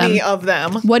Any of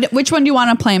them. Which one do you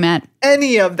want to play, Matt?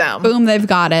 Any of them. Boom, they've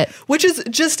got it. Which is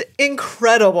just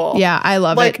incredible. Yeah, I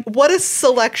love like, it. what a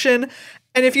selection.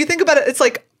 And if you think about it, it's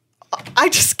like, I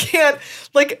just can't,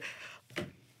 like,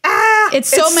 It's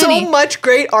so many. so much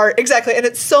great art. Exactly. And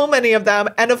it's so many of them.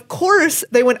 And of course,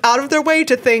 they went out of their way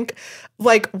to think,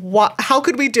 like, how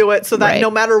could we do it so that Right. no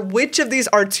matter which of these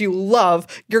arts you love,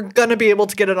 you're going to be able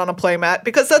to get it on a playmat,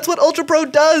 because that's what Ultra Pro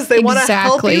does. They want to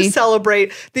help Exactly. you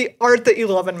celebrate the art that you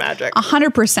love in Magic.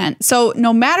 100%. So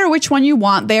no matter which one you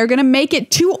want, they are going to make it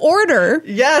to order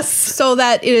Yes. so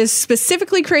that it is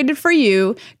specifically created for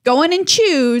you. Go in and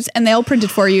choose, and they'll print it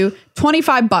for you.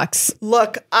 $25.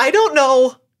 Look, I don't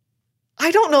know I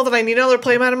don't know that I need another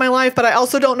playmat in my life, but I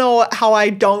also don't know how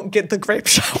I don't get the grape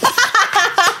shower.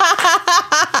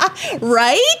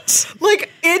 Right? Like,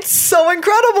 it's so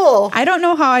incredible. I don't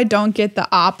know how I don't get the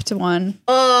Opt one.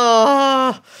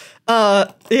 Yeah,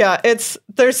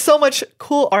 there's so much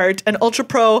cool art, and Ultra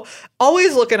Pro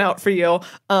always looking out for you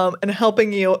and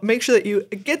helping you make sure that you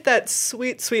get that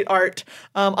sweet, sweet art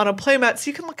on a playmat so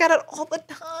you can look at it all the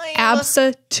time.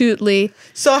 Absolutely.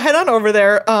 So head on over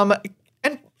there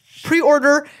and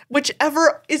pre-order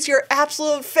whichever is your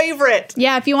absolute favorite.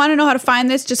 Yeah, if you want to know how to find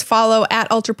this, just follow at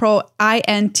UltraPro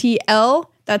INTL.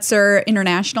 That's their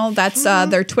international. That's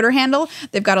their Twitter handle.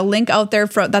 They've got a link out there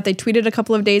that they tweeted a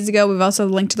couple of days ago. We've also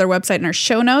linked to their website in our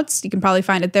show notes. You can probably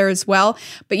find it there as well.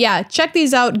 But yeah, check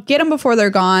these out. Get them before they're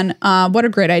gone. What a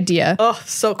great idea. Oh,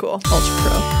 so cool. Ultra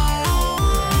Pro.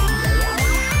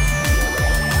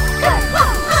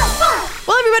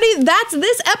 Well, everybody, that's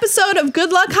this episode of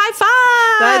Good Luck High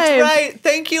Five. That's right.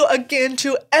 Thank you again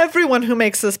to everyone who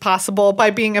makes this possible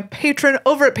by being a patron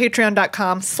over at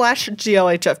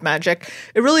patreon.com/GLHFmagic.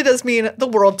 It really does mean the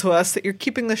world to us that you're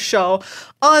keeping the show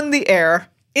on the air,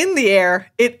 in the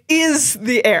air. It is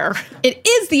the air. It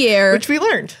is the air. Which we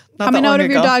learned. Coming out of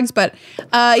your dogs, but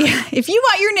yeah, if you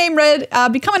want your name read,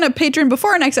 becoming a patron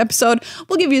before our next episode,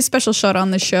 we'll give you a special shout on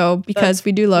the show because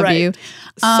we do love you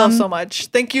so much.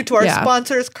 Thank you to our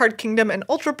sponsors, Card Kingdom and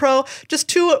Ultra Pro, just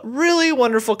two really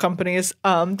wonderful companies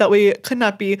that we could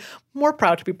not be more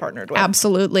proud to be partnered with.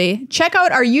 Absolutely. Check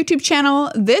out our YouTube channel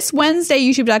this Wednesday,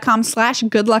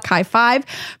 youtube.com/goodluckhighfive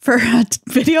for a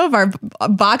video of our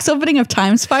box opening of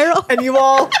Time Spiral. And you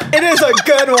all, it is a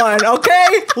good one, okay?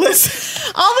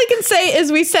 Listen. All we can say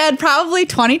is we said probably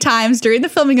 20 times during the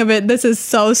filming of it, this is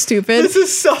so stupid. It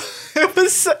is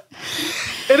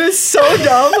so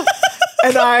dumb.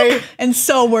 And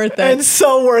so worth it. And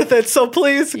so worth it. So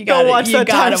please go watch that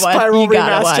Time Spiral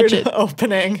remastered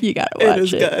opening. You gotta watch it. It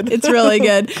is good. It's really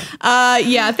good.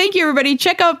 Yeah, thank you, everybody.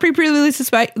 Check out pre-release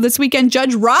this weekend.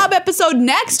 Judge Rob episode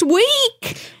next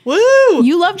week. Woo!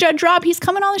 You love Judge Rob. He's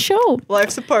coming on the show.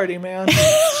 Life's a party, man.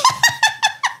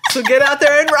 So get out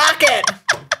there and rock it.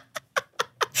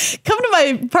 Come to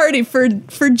my party for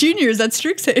juniors at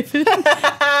Strixhaven.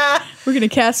 We're going to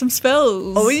cast some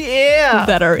spells. Oh, yeah.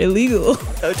 That are illegal.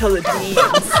 Go tell the teens.